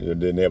Canada. I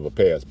didn't have a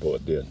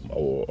passport then,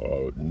 or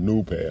a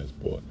new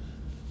passport.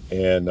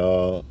 And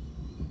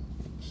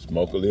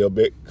smoke a little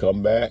bit,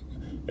 come back,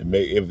 and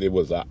if it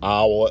was an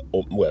hour,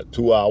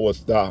 2 hour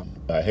stop,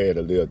 I had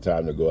a little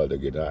time to go out to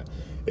get high.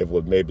 If it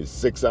was maybe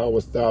 6 hour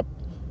stop,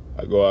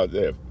 I go out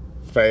there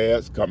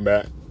fast, come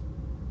back,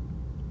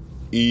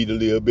 eat a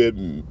little bit,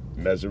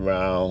 mess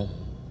around,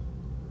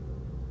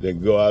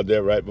 then go out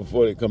there right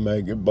before they come back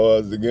and get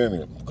buzzed again,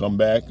 and come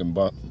back, and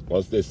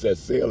once they set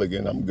sail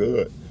again, I'm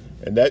good.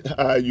 And that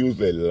high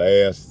usually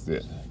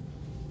lasted,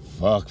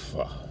 for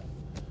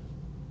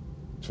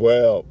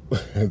 12,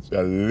 at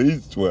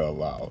least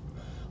 12 hours.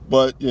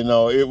 But,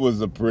 it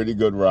was a pretty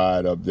good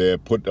ride up there,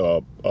 put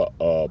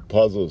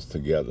puzzles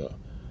together.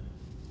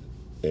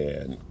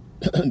 And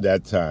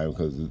that time,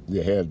 because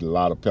they had a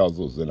lot of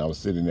puzzles, and I was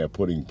sitting there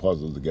putting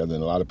puzzles together,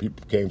 and a lot of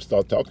people came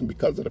start talking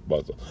because of the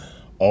puzzle.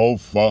 Oh,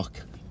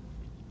 fuck.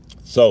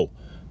 So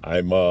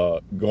I'm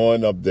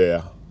going up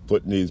there,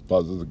 putting these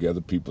puzzles together,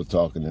 people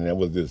talking, and there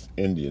was this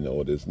Indian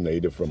or this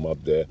native from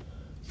up there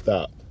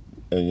stopped.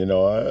 And,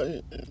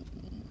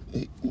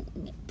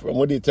 from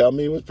what he told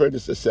me, he was pretty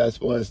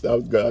successful and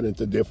stuff, got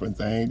into different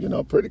things,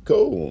 pretty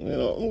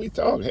cool. We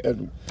talked,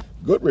 had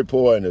good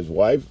rapport, and his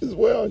wife as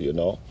well,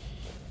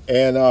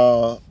 And,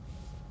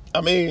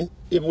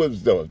 it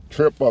was the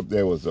trip up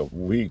there was a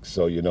week,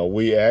 so,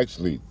 we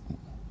actually,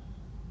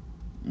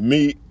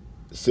 me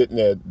sitting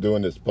there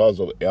doing this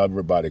puzzle,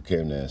 everybody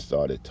came there and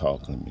started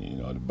talking to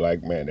me. The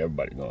black man,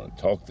 everybody going to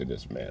talk to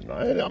this man.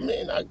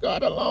 I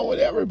got along with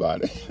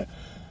everybody.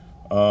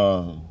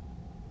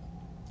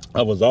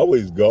 I was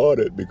always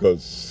guarded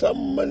because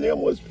some of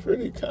them was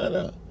pretty kind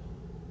of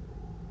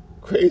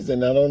crazy,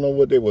 and I don't know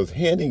what they was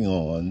hitting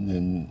on.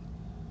 And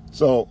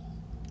so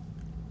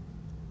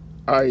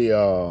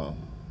because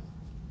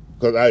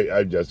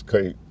I just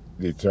couldn't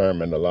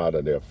determine a lot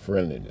of their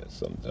friendliness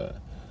sometimes.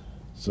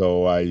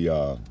 So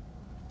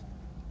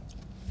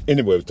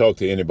anyway, talk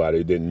to anybody.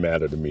 It didn't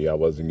matter to me. I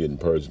wasn't getting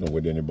personal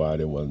with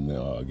anybody. I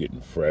wasn't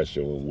getting fresh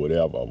or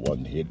whatever. I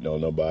wasn't hitting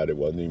on nobody.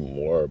 Wasn't even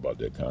worried about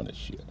that kind of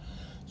shit.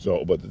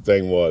 So, but the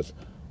thing was,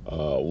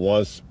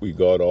 once we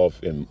got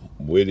off in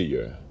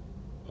Whittier,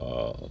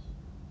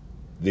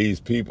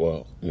 these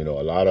people, a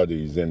lot of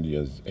these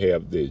Indians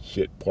have their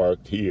shit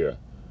parked here,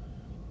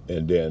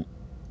 and then,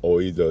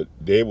 or either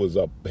they was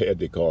up, had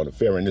they call the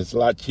ferry, and it's a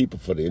lot cheaper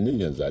for the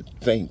Indians, I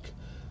think,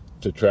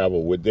 to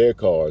travel with their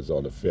cars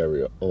on the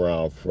ferry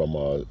around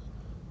from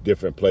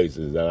different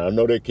places. And I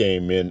know they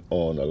came in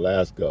on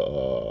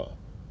Alaska,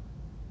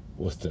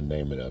 what's the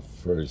name of that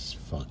first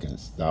fucking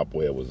stop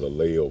where it was a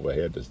layover? I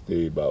had to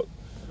stay about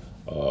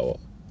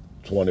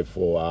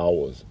 24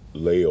 hours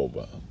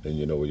layover,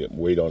 and we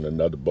wait on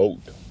another boat.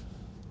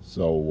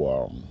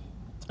 So,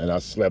 and I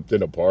slept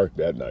in the park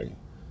that night.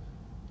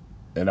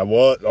 And I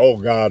went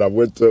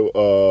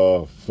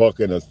to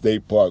fucking a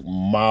state park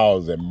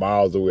miles and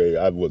miles away.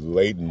 I was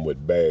laden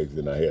with bags,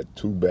 and I had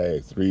 2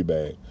 bags, 3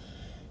 bags.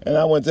 And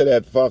I went to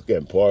that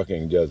fucking park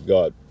and just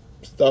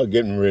started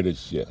getting rid of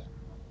shit.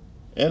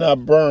 And I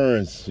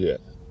burned shit.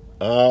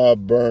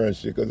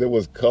 Because it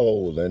was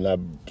cold, and I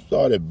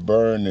started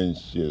burning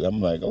shit.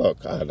 I'm like,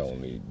 look, I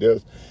don't need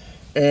this.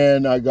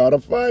 And I got a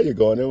fire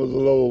going. There was a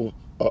little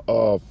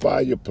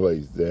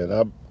fireplace there,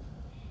 and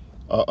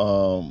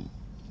I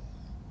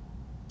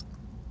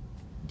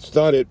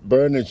started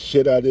burning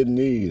shit I didn't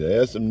need. I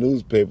had some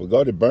newspaper,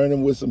 got it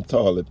burning with some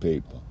toilet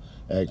paper,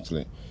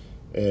 actually.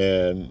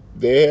 And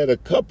they had a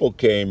couple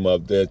came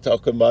up there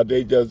talking about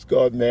they just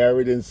got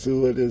married in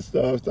Seward and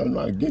stuff. So I'm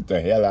like, get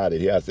the hell out of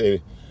here. I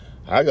said,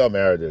 I got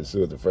married in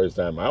Seward the first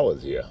time I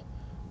was here.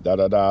 da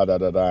da da da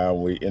da da.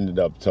 And we ended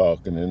up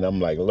talking, and I'm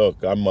like,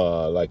 look, I'm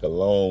like a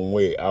long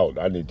way out.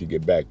 I need to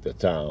get back to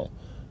town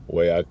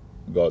where I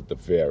got the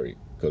ferry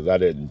because I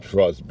didn't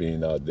trust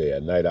being out there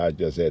at night. I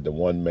just had the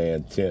one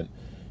man tent,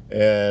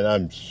 and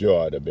I'm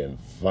sure I'd have been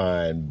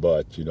fine,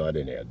 but you know, I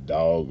didn't have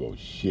dog or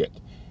shit,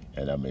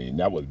 and I mean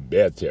that was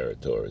their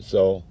territory.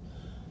 So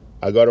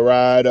I got to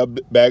ride up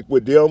back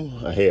with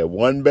them. I had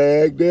one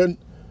bag then.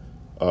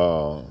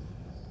 Uh,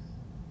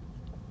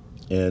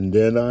 And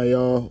then I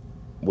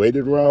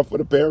waited around for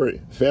the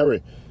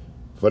ferry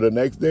for the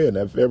next day. And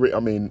that ferry, I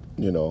mean,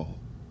 you know,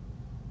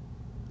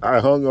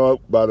 I hung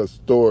out by the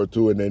store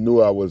too, and they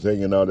knew I was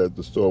hanging out at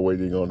the store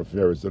waiting on the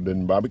ferry, so they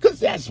didn't bother. Because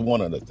that's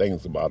one of the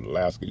things about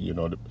Alaska, you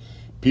know, the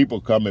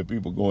people come and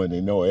people go, and they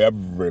know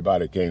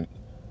everybody can't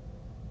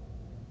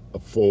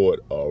afford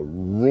a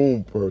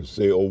room per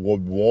se or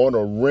would want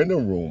to rent a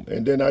room.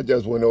 And then I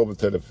just went over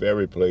to the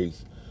ferry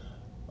place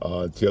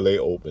until they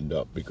opened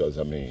up because,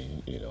 I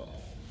mean, you know,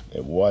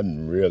 it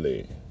wasn't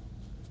really,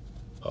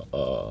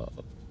 uh,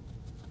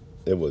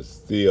 it was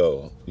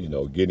still, you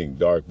know, getting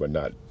dark, but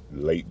not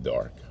late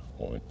dark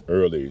or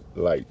early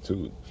light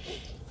too.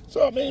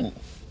 So, I mean,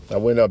 I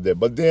went up there.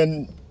 But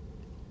then,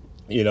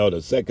 you know,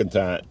 the second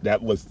time,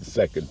 that was the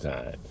second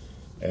time.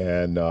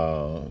 And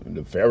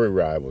the ferry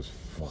ride was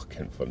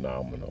fucking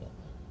phenomenal.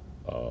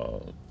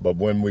 But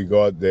when we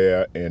got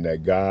there and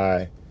that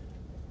guy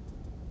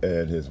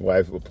and his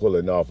wife were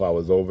pulling off, I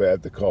was over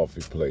at the coffee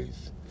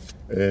place.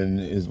 And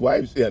his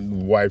wife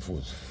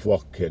was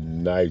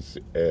fucking nice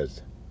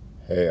as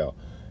hell.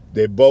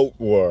 They both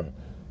were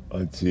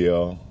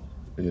until,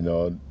 you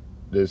know,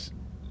 this,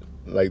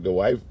 like the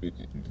wife,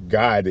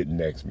 guy didn't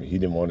next me. He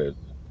didn't want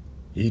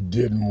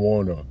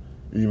to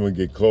even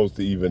get close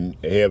to even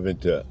having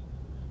to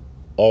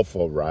offer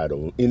a ride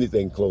or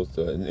anything close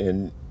to it.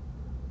 And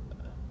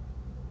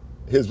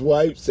his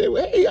wife said,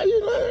 well, hey, are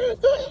you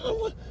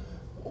going?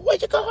 Where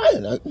you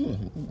going?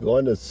 I'm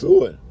going to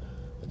Seward.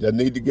 I just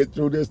need to get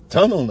through this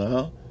tunnel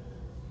now.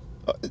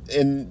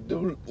 And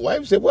the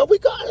wife said, well, we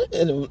got it.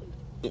 And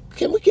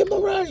can we get my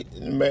ride?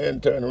 And the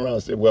man turned around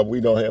and said, well,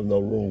 we don't have no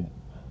room.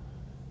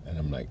 And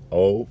I'm like,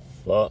 oh,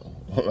 fuck.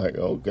 I'm like,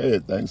 okay,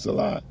 thanks a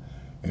lot.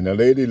 And the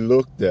lady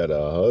looked at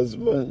her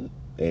husband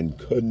and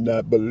could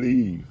not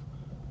believe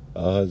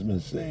her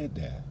husband said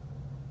that.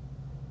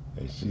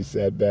 And she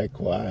sat back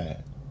quiet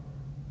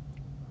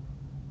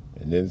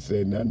and didn't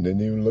say nothing,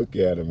 didn't even look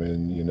at him.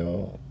 And, you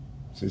know,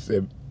 she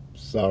said,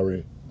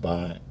 sorry,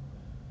 bye.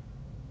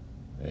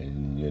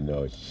 And, you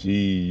know,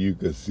 you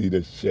could see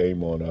the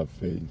shame on her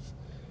face.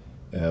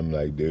 And I'm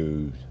like,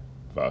 dude,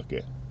 fuck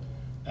it.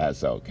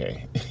 That's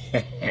okay.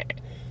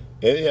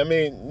 And, I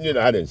mean, you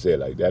know, I didn't say it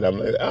like that. I'm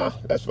like,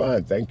 that's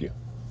fine, thank you.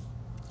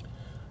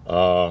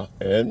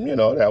 And, you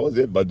know, that was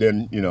it. But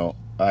then, you know,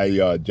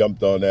 I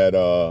jumped on that.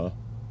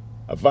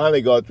 I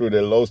finally got through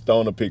the low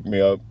stone to pick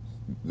me up,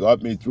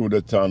 got me through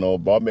the tunnel,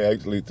 brought me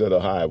actually to the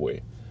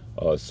highway,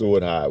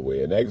 Seward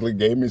Highway, and actually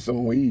gave me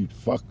some weed,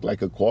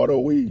 like a quarter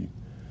of weed.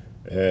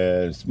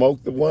 And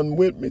smoked the one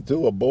with me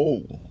too, a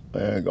bowl.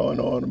 And going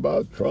on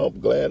about Trump,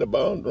 glad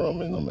about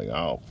Trump. And I'm like,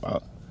 oh,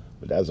 fuck.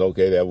 But that's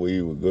okay, that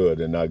weed was good.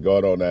 And I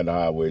got on that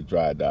highway,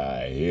 tried to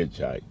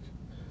hitchhike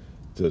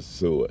to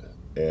Seward.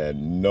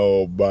 And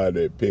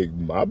nobody picked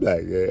my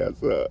black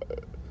ass up.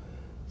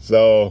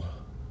 So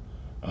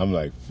I'm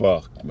like,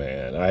 fuck,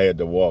 man. I had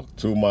to walk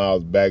 2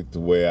 miles back to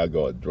where I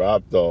got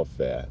dropped off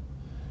at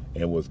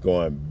and was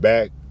going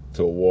back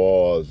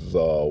towards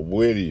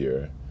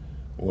Whittier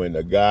when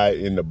the guy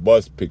in the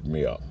bus picked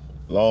me up.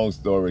 Long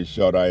story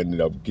short, I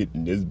ended up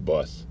getting this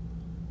bus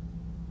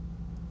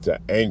to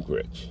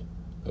Anchorage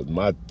because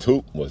my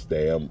tooth was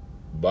damn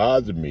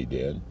bothering me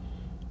then,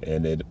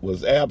 and it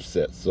was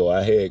abscess, so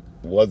I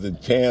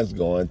wasn't chance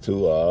going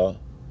to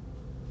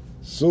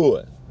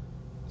Seward.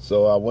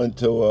 So I went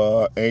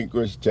to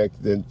Anchorage,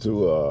 checked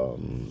into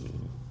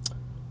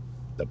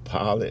the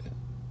pilot,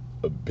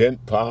 a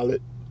bent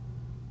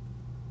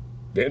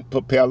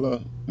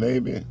propeller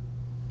maybe,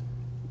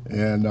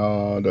 and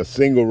the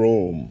single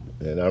room.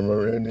 And I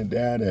rented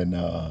that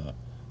and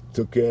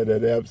took care of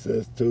that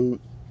abscess too.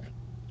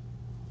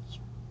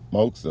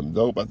 Smoked some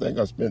dope. I think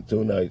I spent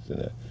 2 nights in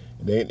there.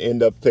 And then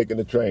ended up taking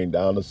the train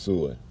down to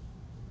Seward.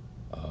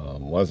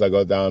 Once I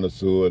got down to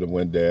Seward, I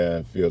went there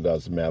and filled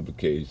out some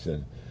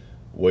applications,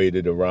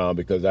 waited around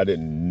because I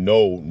didn't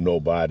know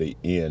nobody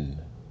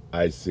in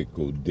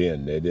Icicle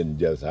then. They didn't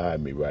just hire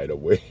me right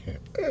away.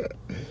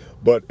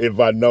 But if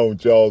I'd known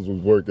Charles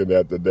was working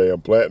at the damn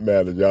plant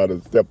manager, I'd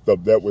have stepped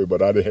up that way,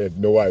 but I had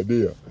no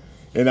idea.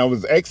 And I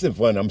was acting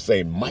fun. I'm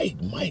saying, Mike,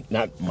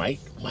 not Mike.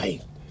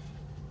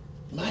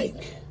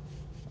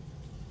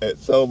 And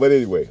so, but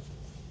anyway,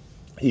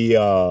 he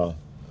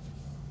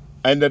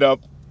ended up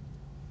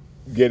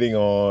getting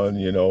on,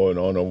 you know, and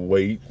on a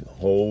wait,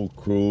 whole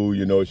crew,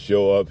 you know,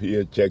 show up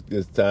here, check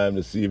this time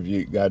to see if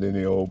you got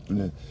any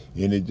opening,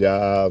 any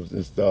jobs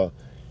and stuff.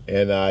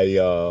 And I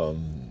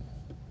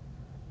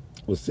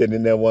was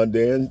sitting there one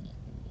day and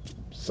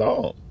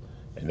saw him.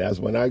 And that's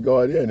when I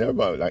got in.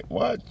 Everybody was like,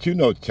 what? You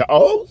know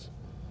Charles?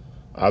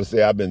 I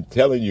say, I've been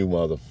telling you,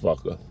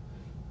 motherfucker.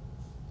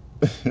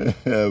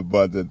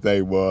 But the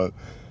thing was,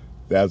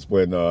 that's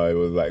when it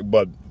was like,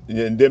 but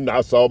and then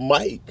I saw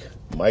Mike,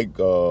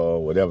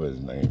 whatever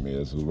his name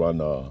is, who run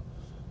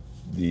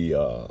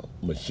the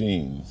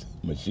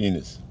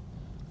machinist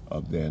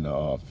up there in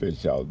the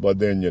fish house. But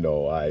then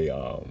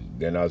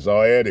then I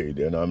saw Eddie.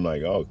 Then I'm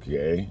like,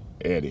 okay,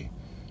 Eddie.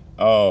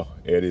 Oh,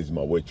 Eddie's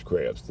my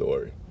witchcraft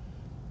story.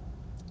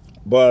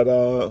 But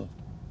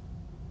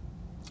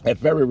that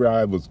ferry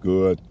ride was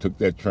good. Took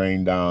that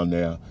train down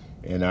there,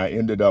 and I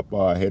ended up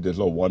I had this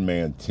little one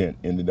man tent.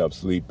 Ended up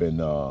sleeping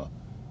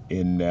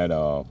in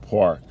that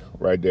park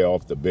right there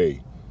off the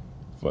bay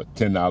for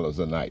 $10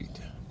 a night,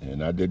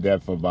 and I did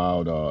that for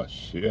about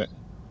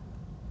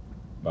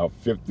about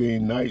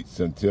 15 nights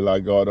until I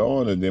got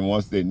on. And then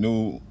once they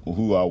knew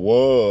who I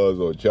was,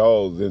 or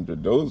Charles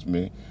introduced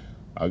me,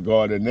 I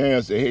got in there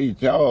and said, hey,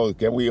 Charles,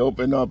 can we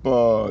open up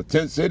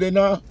Tent City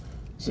now?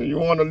 So you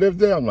want to live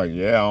there? I'm like,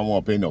 yeah, I don't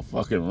want to pay no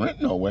fucking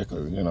rent nowhere,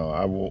 because,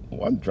 I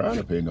wasn't trying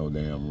to pay no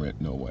damn rent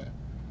nowhere.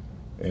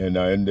 And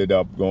I ended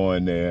up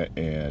going there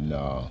and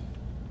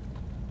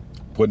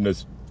putting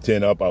this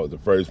tent up. I was the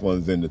first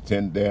ones in the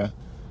tent there.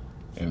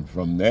 And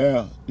from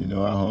there,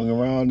 I hung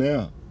around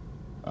there.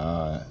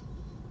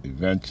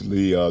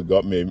 Eventually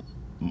got me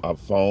my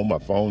phone. My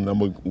phone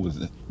number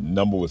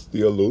was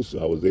still loose, so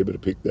I was able to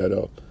pick that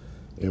up.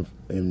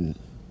 And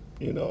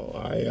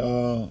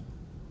I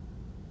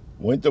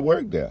went to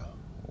work there.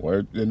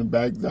 Worked in the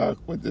back dock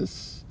with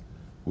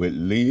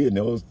Lee and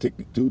those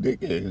two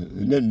dickheads,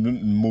 and then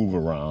move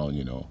around.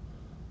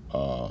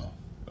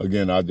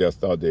 Again, I just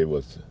thought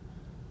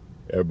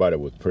everybody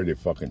was pretty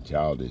fucking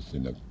childish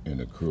in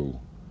the crew.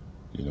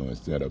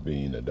 Instead of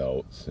being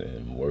adults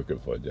and working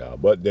for a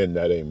job. But then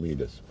that ain't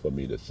for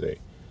me to say.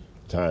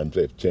 Times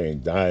have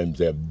changed. Times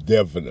have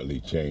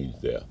definitely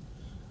changed there,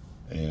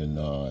 and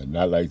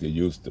not like they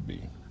used to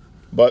be.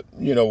 But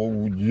we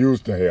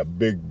used to have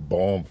big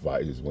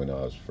bonfires when I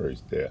was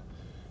first there.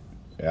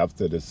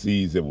 After the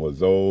season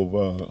was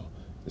over,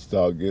 it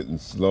started getting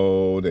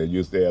slow. They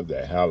used to have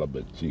the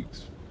halibut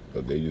cheeks,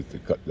 because they used to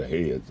cut the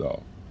heads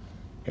off,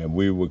 and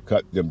we would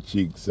cut them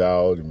cheeks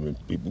out, and when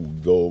people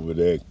would go over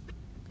there,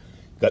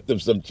 cut them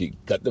some cheeks,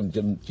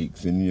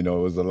 and it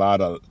was a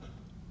lot of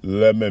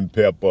lemon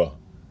pepper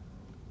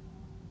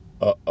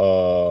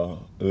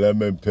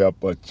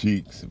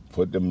cheeks.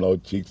 Put them little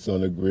cheeks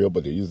on the grill,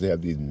 but they used to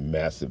have these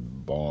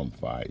massive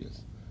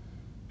bonfires,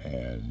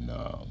 and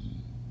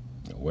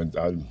when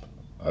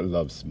I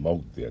love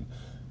smoke then,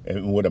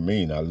 and what I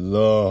mean, I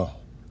love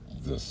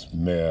the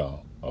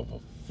smell of a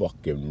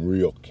fucking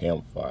real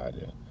campfire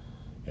then,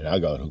 and I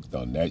got hooked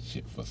on that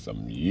shit for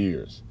some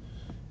years,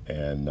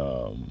 and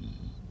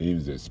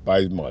even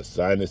despite my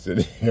sinus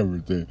and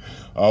everything,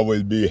 I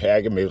always be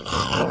hacking me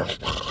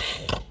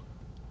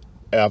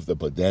after,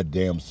 but that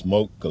damn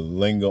smoke could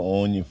linger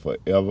on you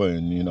forever,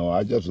 and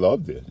I just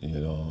loved it.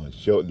 It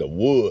showed the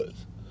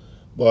woods,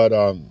 but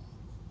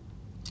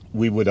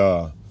we would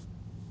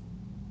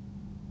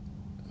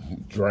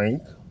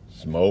drink,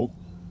 smoke,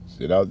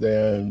 sit out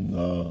there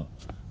and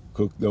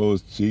cook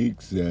those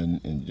cheeks and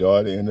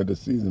enjoy the end of the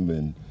season.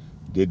 And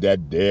did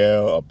that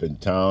there up in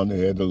town. They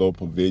had a little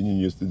pavilion,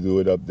 used to do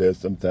it up there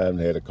sometimes.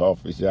 They had a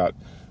coffee shop.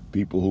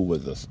 People who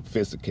was a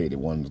sophisticated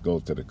ones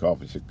go to the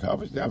coffee shop.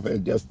 Coffee shop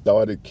had just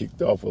started,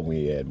 kicked off when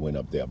we went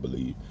up there, I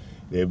believe.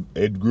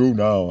 It grew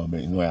now. I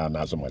mean, well,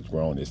 not so much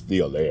grown. It's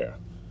still there.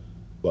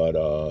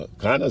 But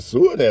kind of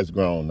Seward has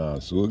grown now.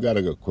 Seward got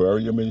an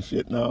aquarium and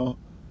shit now.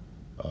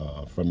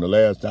 From the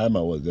last time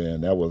I was there,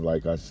 and that was,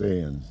 like I say,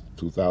 in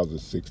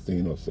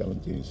 2016 or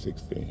 17,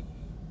 16.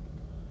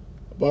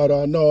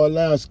 But no,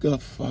 Alaska,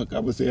 fuck, I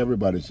would say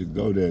everybody should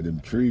go there. Them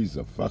trees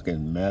are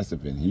fucking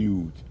massive and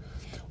huge.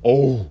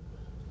 Oh,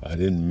 I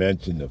didn't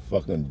mention the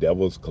fucking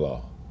Devil's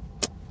Claw.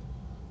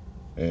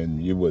 And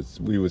we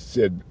would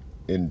sit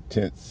in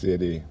Tent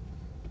City,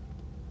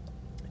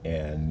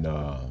 and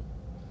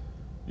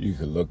you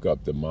could look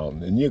up the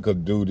mountain. And you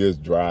could do this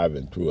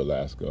driving through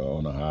Alaska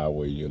on a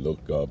highway. You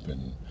look up,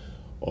 and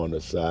on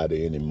the side of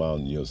any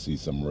mountain, you'll see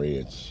some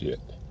red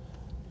shit.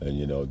 And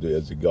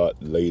as it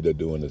got later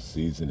during the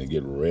season, it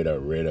get redder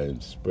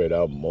and spread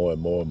out more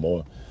and more and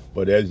more.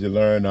 But as you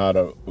learn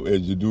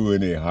as you do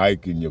any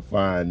hiking, you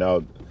find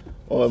out,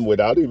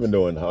 without even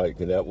doing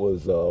hiking, that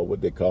was what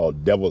they call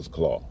Devil's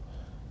Claw.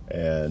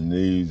 And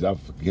these, I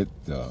forget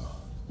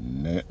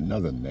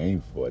another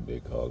name for it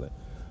they call it.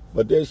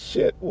 But this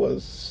shit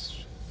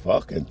was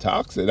fucking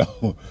toxic.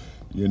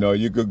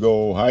 You could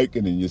go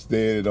hiking and you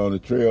stayed on the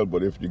trail,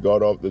 but if you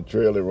got off the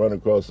trail and run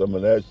across some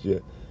of that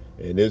shit,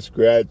 and it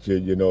scratch you,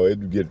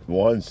 it'd get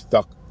one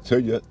stuck to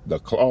you, the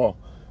claw,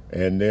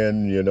 and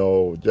then,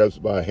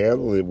 just by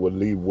handling it would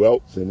leave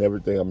welts and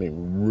everything. I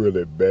mean,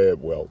 really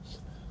bad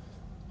welts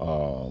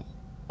on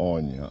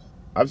you.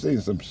 I've seen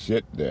some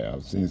shit there.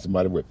 I've seen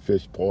somebody with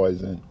fish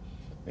poison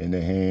in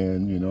their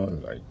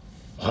hand, like,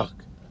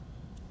 fuck.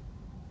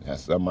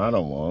 That's something I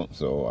don't want.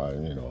 So,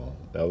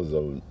 that was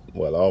I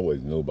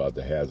always knew about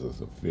the hazards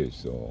of fish,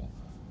 so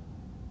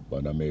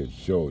But I made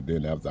sure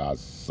then after I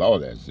saw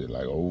that shit,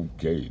 like,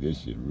 okay,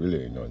 this shit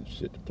really ain't no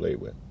shit to play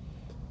with.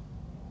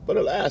 But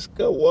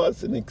Alaska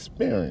was an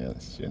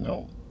experience, you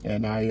know.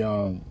 And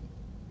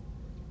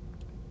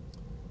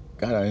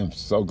God, I am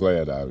so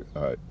glad I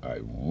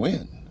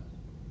went.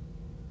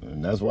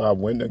 And that's why I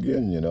went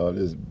again, you know,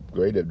 this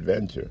great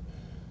adventure.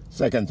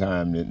 Second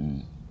time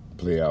didn't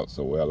play out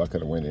so well. I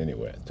could have went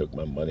anywhere. Took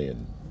my money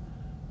and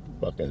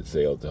fucking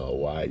sailed to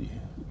Hawaii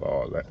for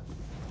all that.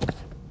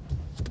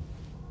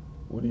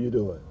 What are you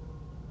doing?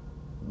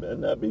 You better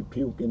not be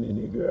puking in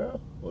here, girl.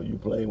 Or you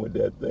playing with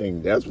that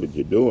thing. That's what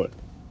you're doing.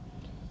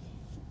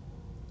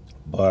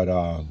 But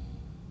I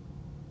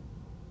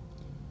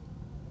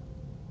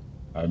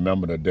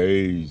remember the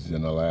days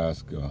in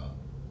Alaska.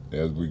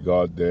 As we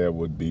got there, it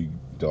would be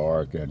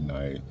dark at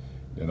night.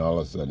 Then all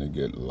of a sudden it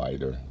get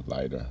lighter,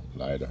 lighter,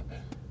 lighter.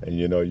 And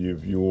you know,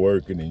 if you're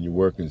working and you're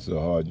working so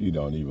hard, you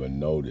don't even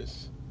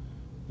notice.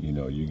 You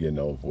know, you're getting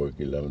off work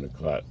 11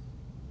 o'clock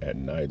at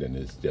night and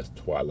it's just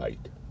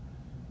twilight.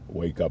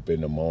 Wake up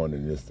in the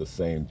morning, it's the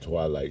same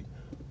twilight.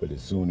 But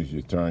as soon as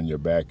you turn your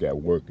back at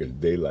work, it's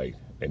daylight.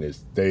 And it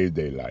stays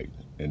daylight.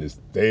 And it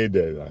stays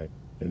daylight.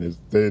 And it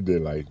stays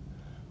daylight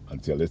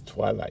until it's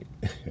twilight.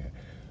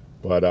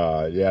 But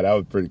yeah, that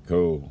was pretty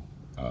cool.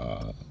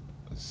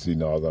 See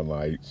Northern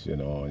Lights, you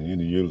know, and you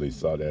usually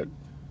saw that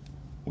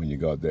when you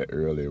got there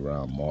early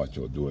around March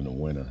or during the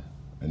winter.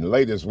 And the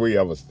latest we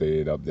ever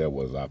stayed up there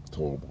was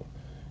October.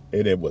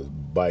 And it was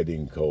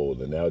biting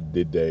cold. And that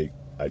did they,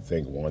 I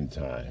think, one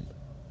time.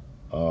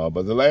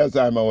 But the last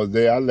time I was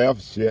there, I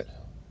left shit.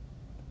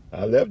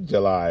 I left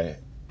July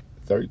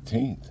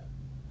 13th,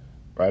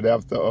 right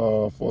after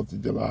 4th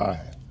of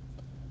July.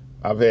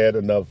 I've had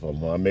enough of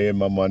them. I made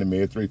my money,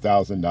 made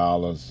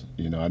 $3,000.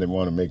 You know, I didn't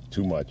want to make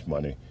too much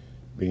money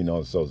being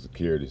on Social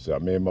Security. So I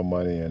made my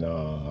money and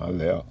I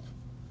left.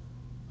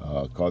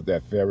 Caught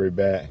that ferry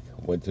back,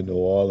 went to New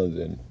Orleans,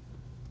 and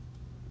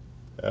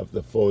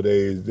after 4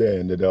 days there,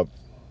 ended up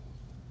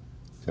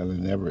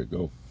telling Everett,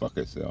 go fuck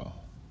itself.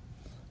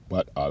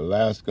 But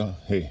Alaska,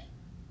 hey,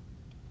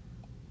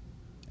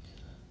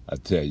 I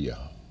tell you,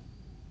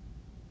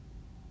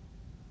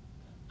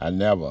 I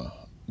never,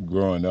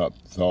 growing up,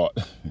 thought,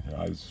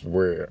 I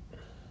swear,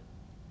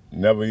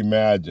 never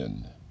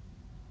imagined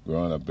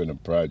growing up in a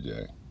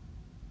project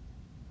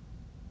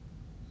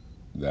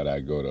that I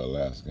go to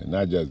Alaska.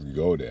 Not just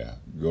go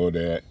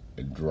there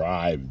and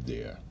drive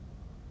there.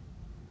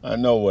 I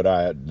know what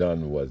I had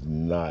done was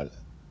not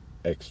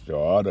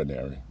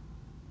extraordinary,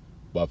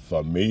 but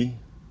for me,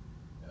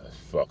 it was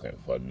fucking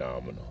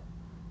phenomenal.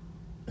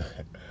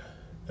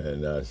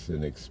 And that's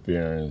an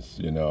experience,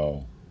 you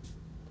know,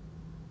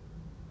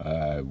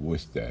 I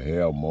wish the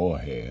hell more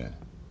had,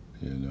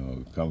 you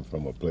know, come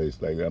from a place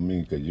like that. I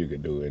mean, because you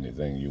can do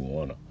anything you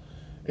want to.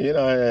 You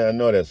know, I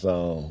know that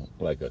sounds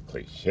like a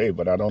cliche,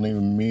 but I don't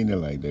even mean it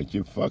like that.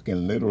 You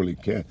fucking literally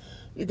can't.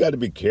 You got to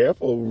be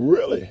careful,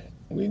 really.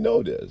 We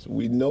know this.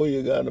 We know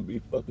you got to be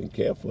fucking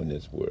careful in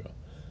this world.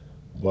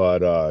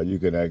 But you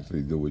can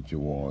actually do what you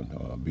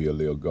want. Be a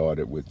little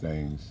guarded with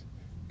things.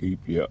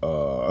 Keep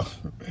your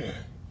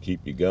keep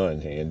your gun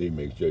handy.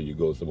 Make sure you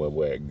go somewhere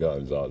where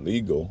guns are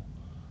legal.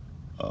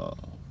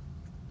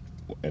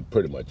 And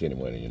pretty much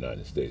anywhere in the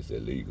United States,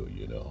 they're legal,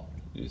 you know,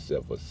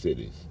 except for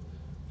cities.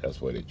 That's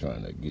where they're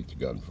trying to get your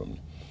gun from you.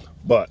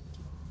 But,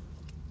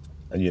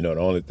 and you know,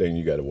 the only thing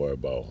you got to worry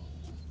about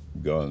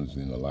guns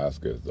in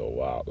Alaska is the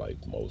wildlife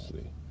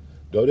mostly.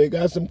 Though they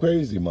got some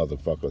crazy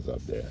motherfuckers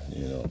up there,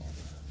 you know.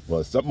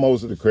 Well,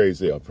 most of the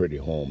crazy are pretty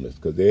homeless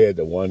because they had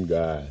the one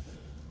guy,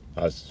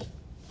 I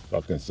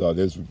fucking saw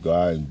this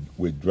guy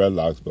with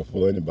dreadlocks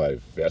before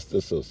anybody,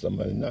 Festus or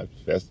somebody, not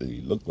Festus,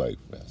 he looked like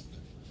Festus.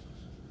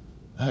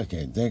 I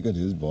can't think of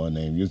his boy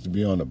name. Used to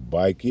be on a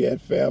bike. He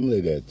had family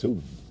there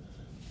too.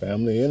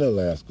 Family in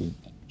Alaska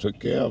took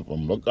care of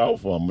him, looked out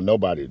for him.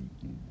 Nobody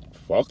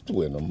fucked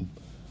with him.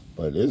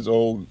 But this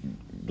old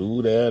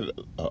dude had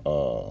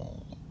a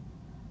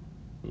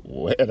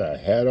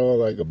hat on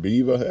like a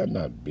beaver hat,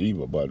 not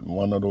beaver, but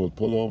one of those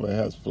pullover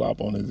hats,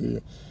 flop on his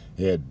ear.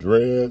 He had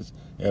dreads,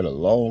 had a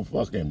long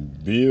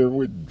fucking beard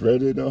with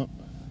dreaded up.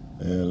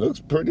 And it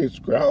looks pretty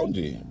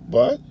scroungy.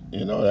 But,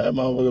 you know, that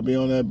motherfucker be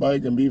on that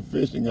bike and be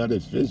fishing, got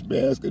his fish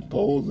basket,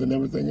 poles, and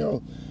everything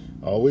else.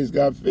 Always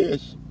got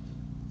fish.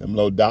 Them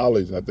little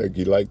dollies, I think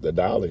he liked the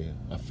dolly.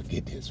 I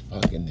forget his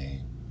fucking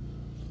name.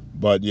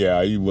 But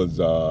yeah, he was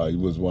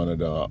one of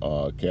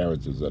the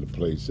characters of the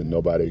place, and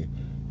nobody,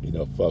 you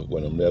know, fuck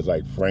with him. That's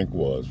like Frank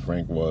was.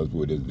 Frank was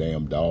with his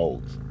damn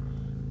dogs,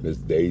 Miss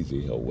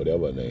Daisy or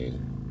whatever her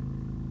name.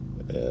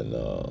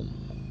 And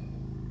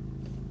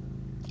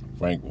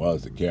Frank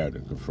was the character,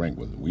 because Frank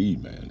was a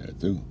weed man there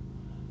too.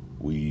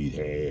 Weed,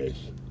 hash.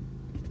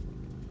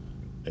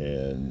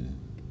 And,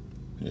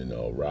 you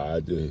know,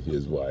 Roger,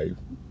 his wife.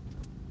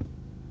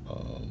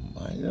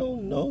 I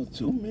don't know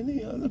too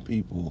many other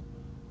people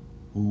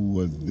who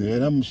was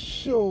there. I'm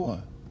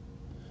sure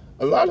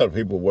a lot of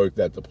people worked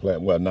at the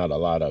plant. Well, not a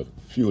lot of,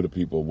 few of the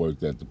people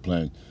worked at the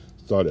plant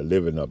started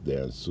living up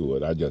there in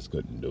Seward. I just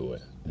couldn't do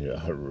it.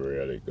 Yeah, I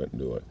really couldn't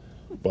do it.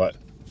 But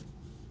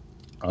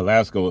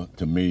Alaska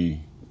to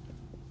me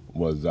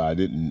was I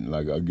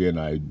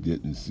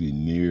didn't see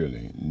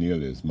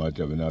nearly as much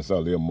of it. And I saw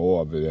a little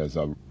more of it as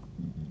I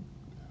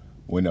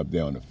went up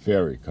there on the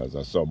ferry because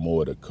I saw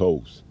more of the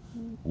coast.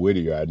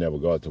 Whittier, I never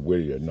got to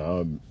Whittier.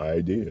 Now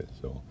I did.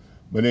 So,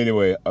 but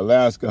anyway,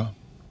 Alaska,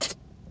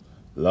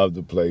 love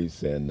the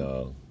place, and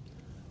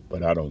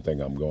but I don't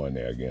think I'm going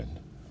there again.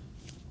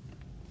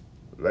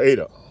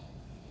 Later.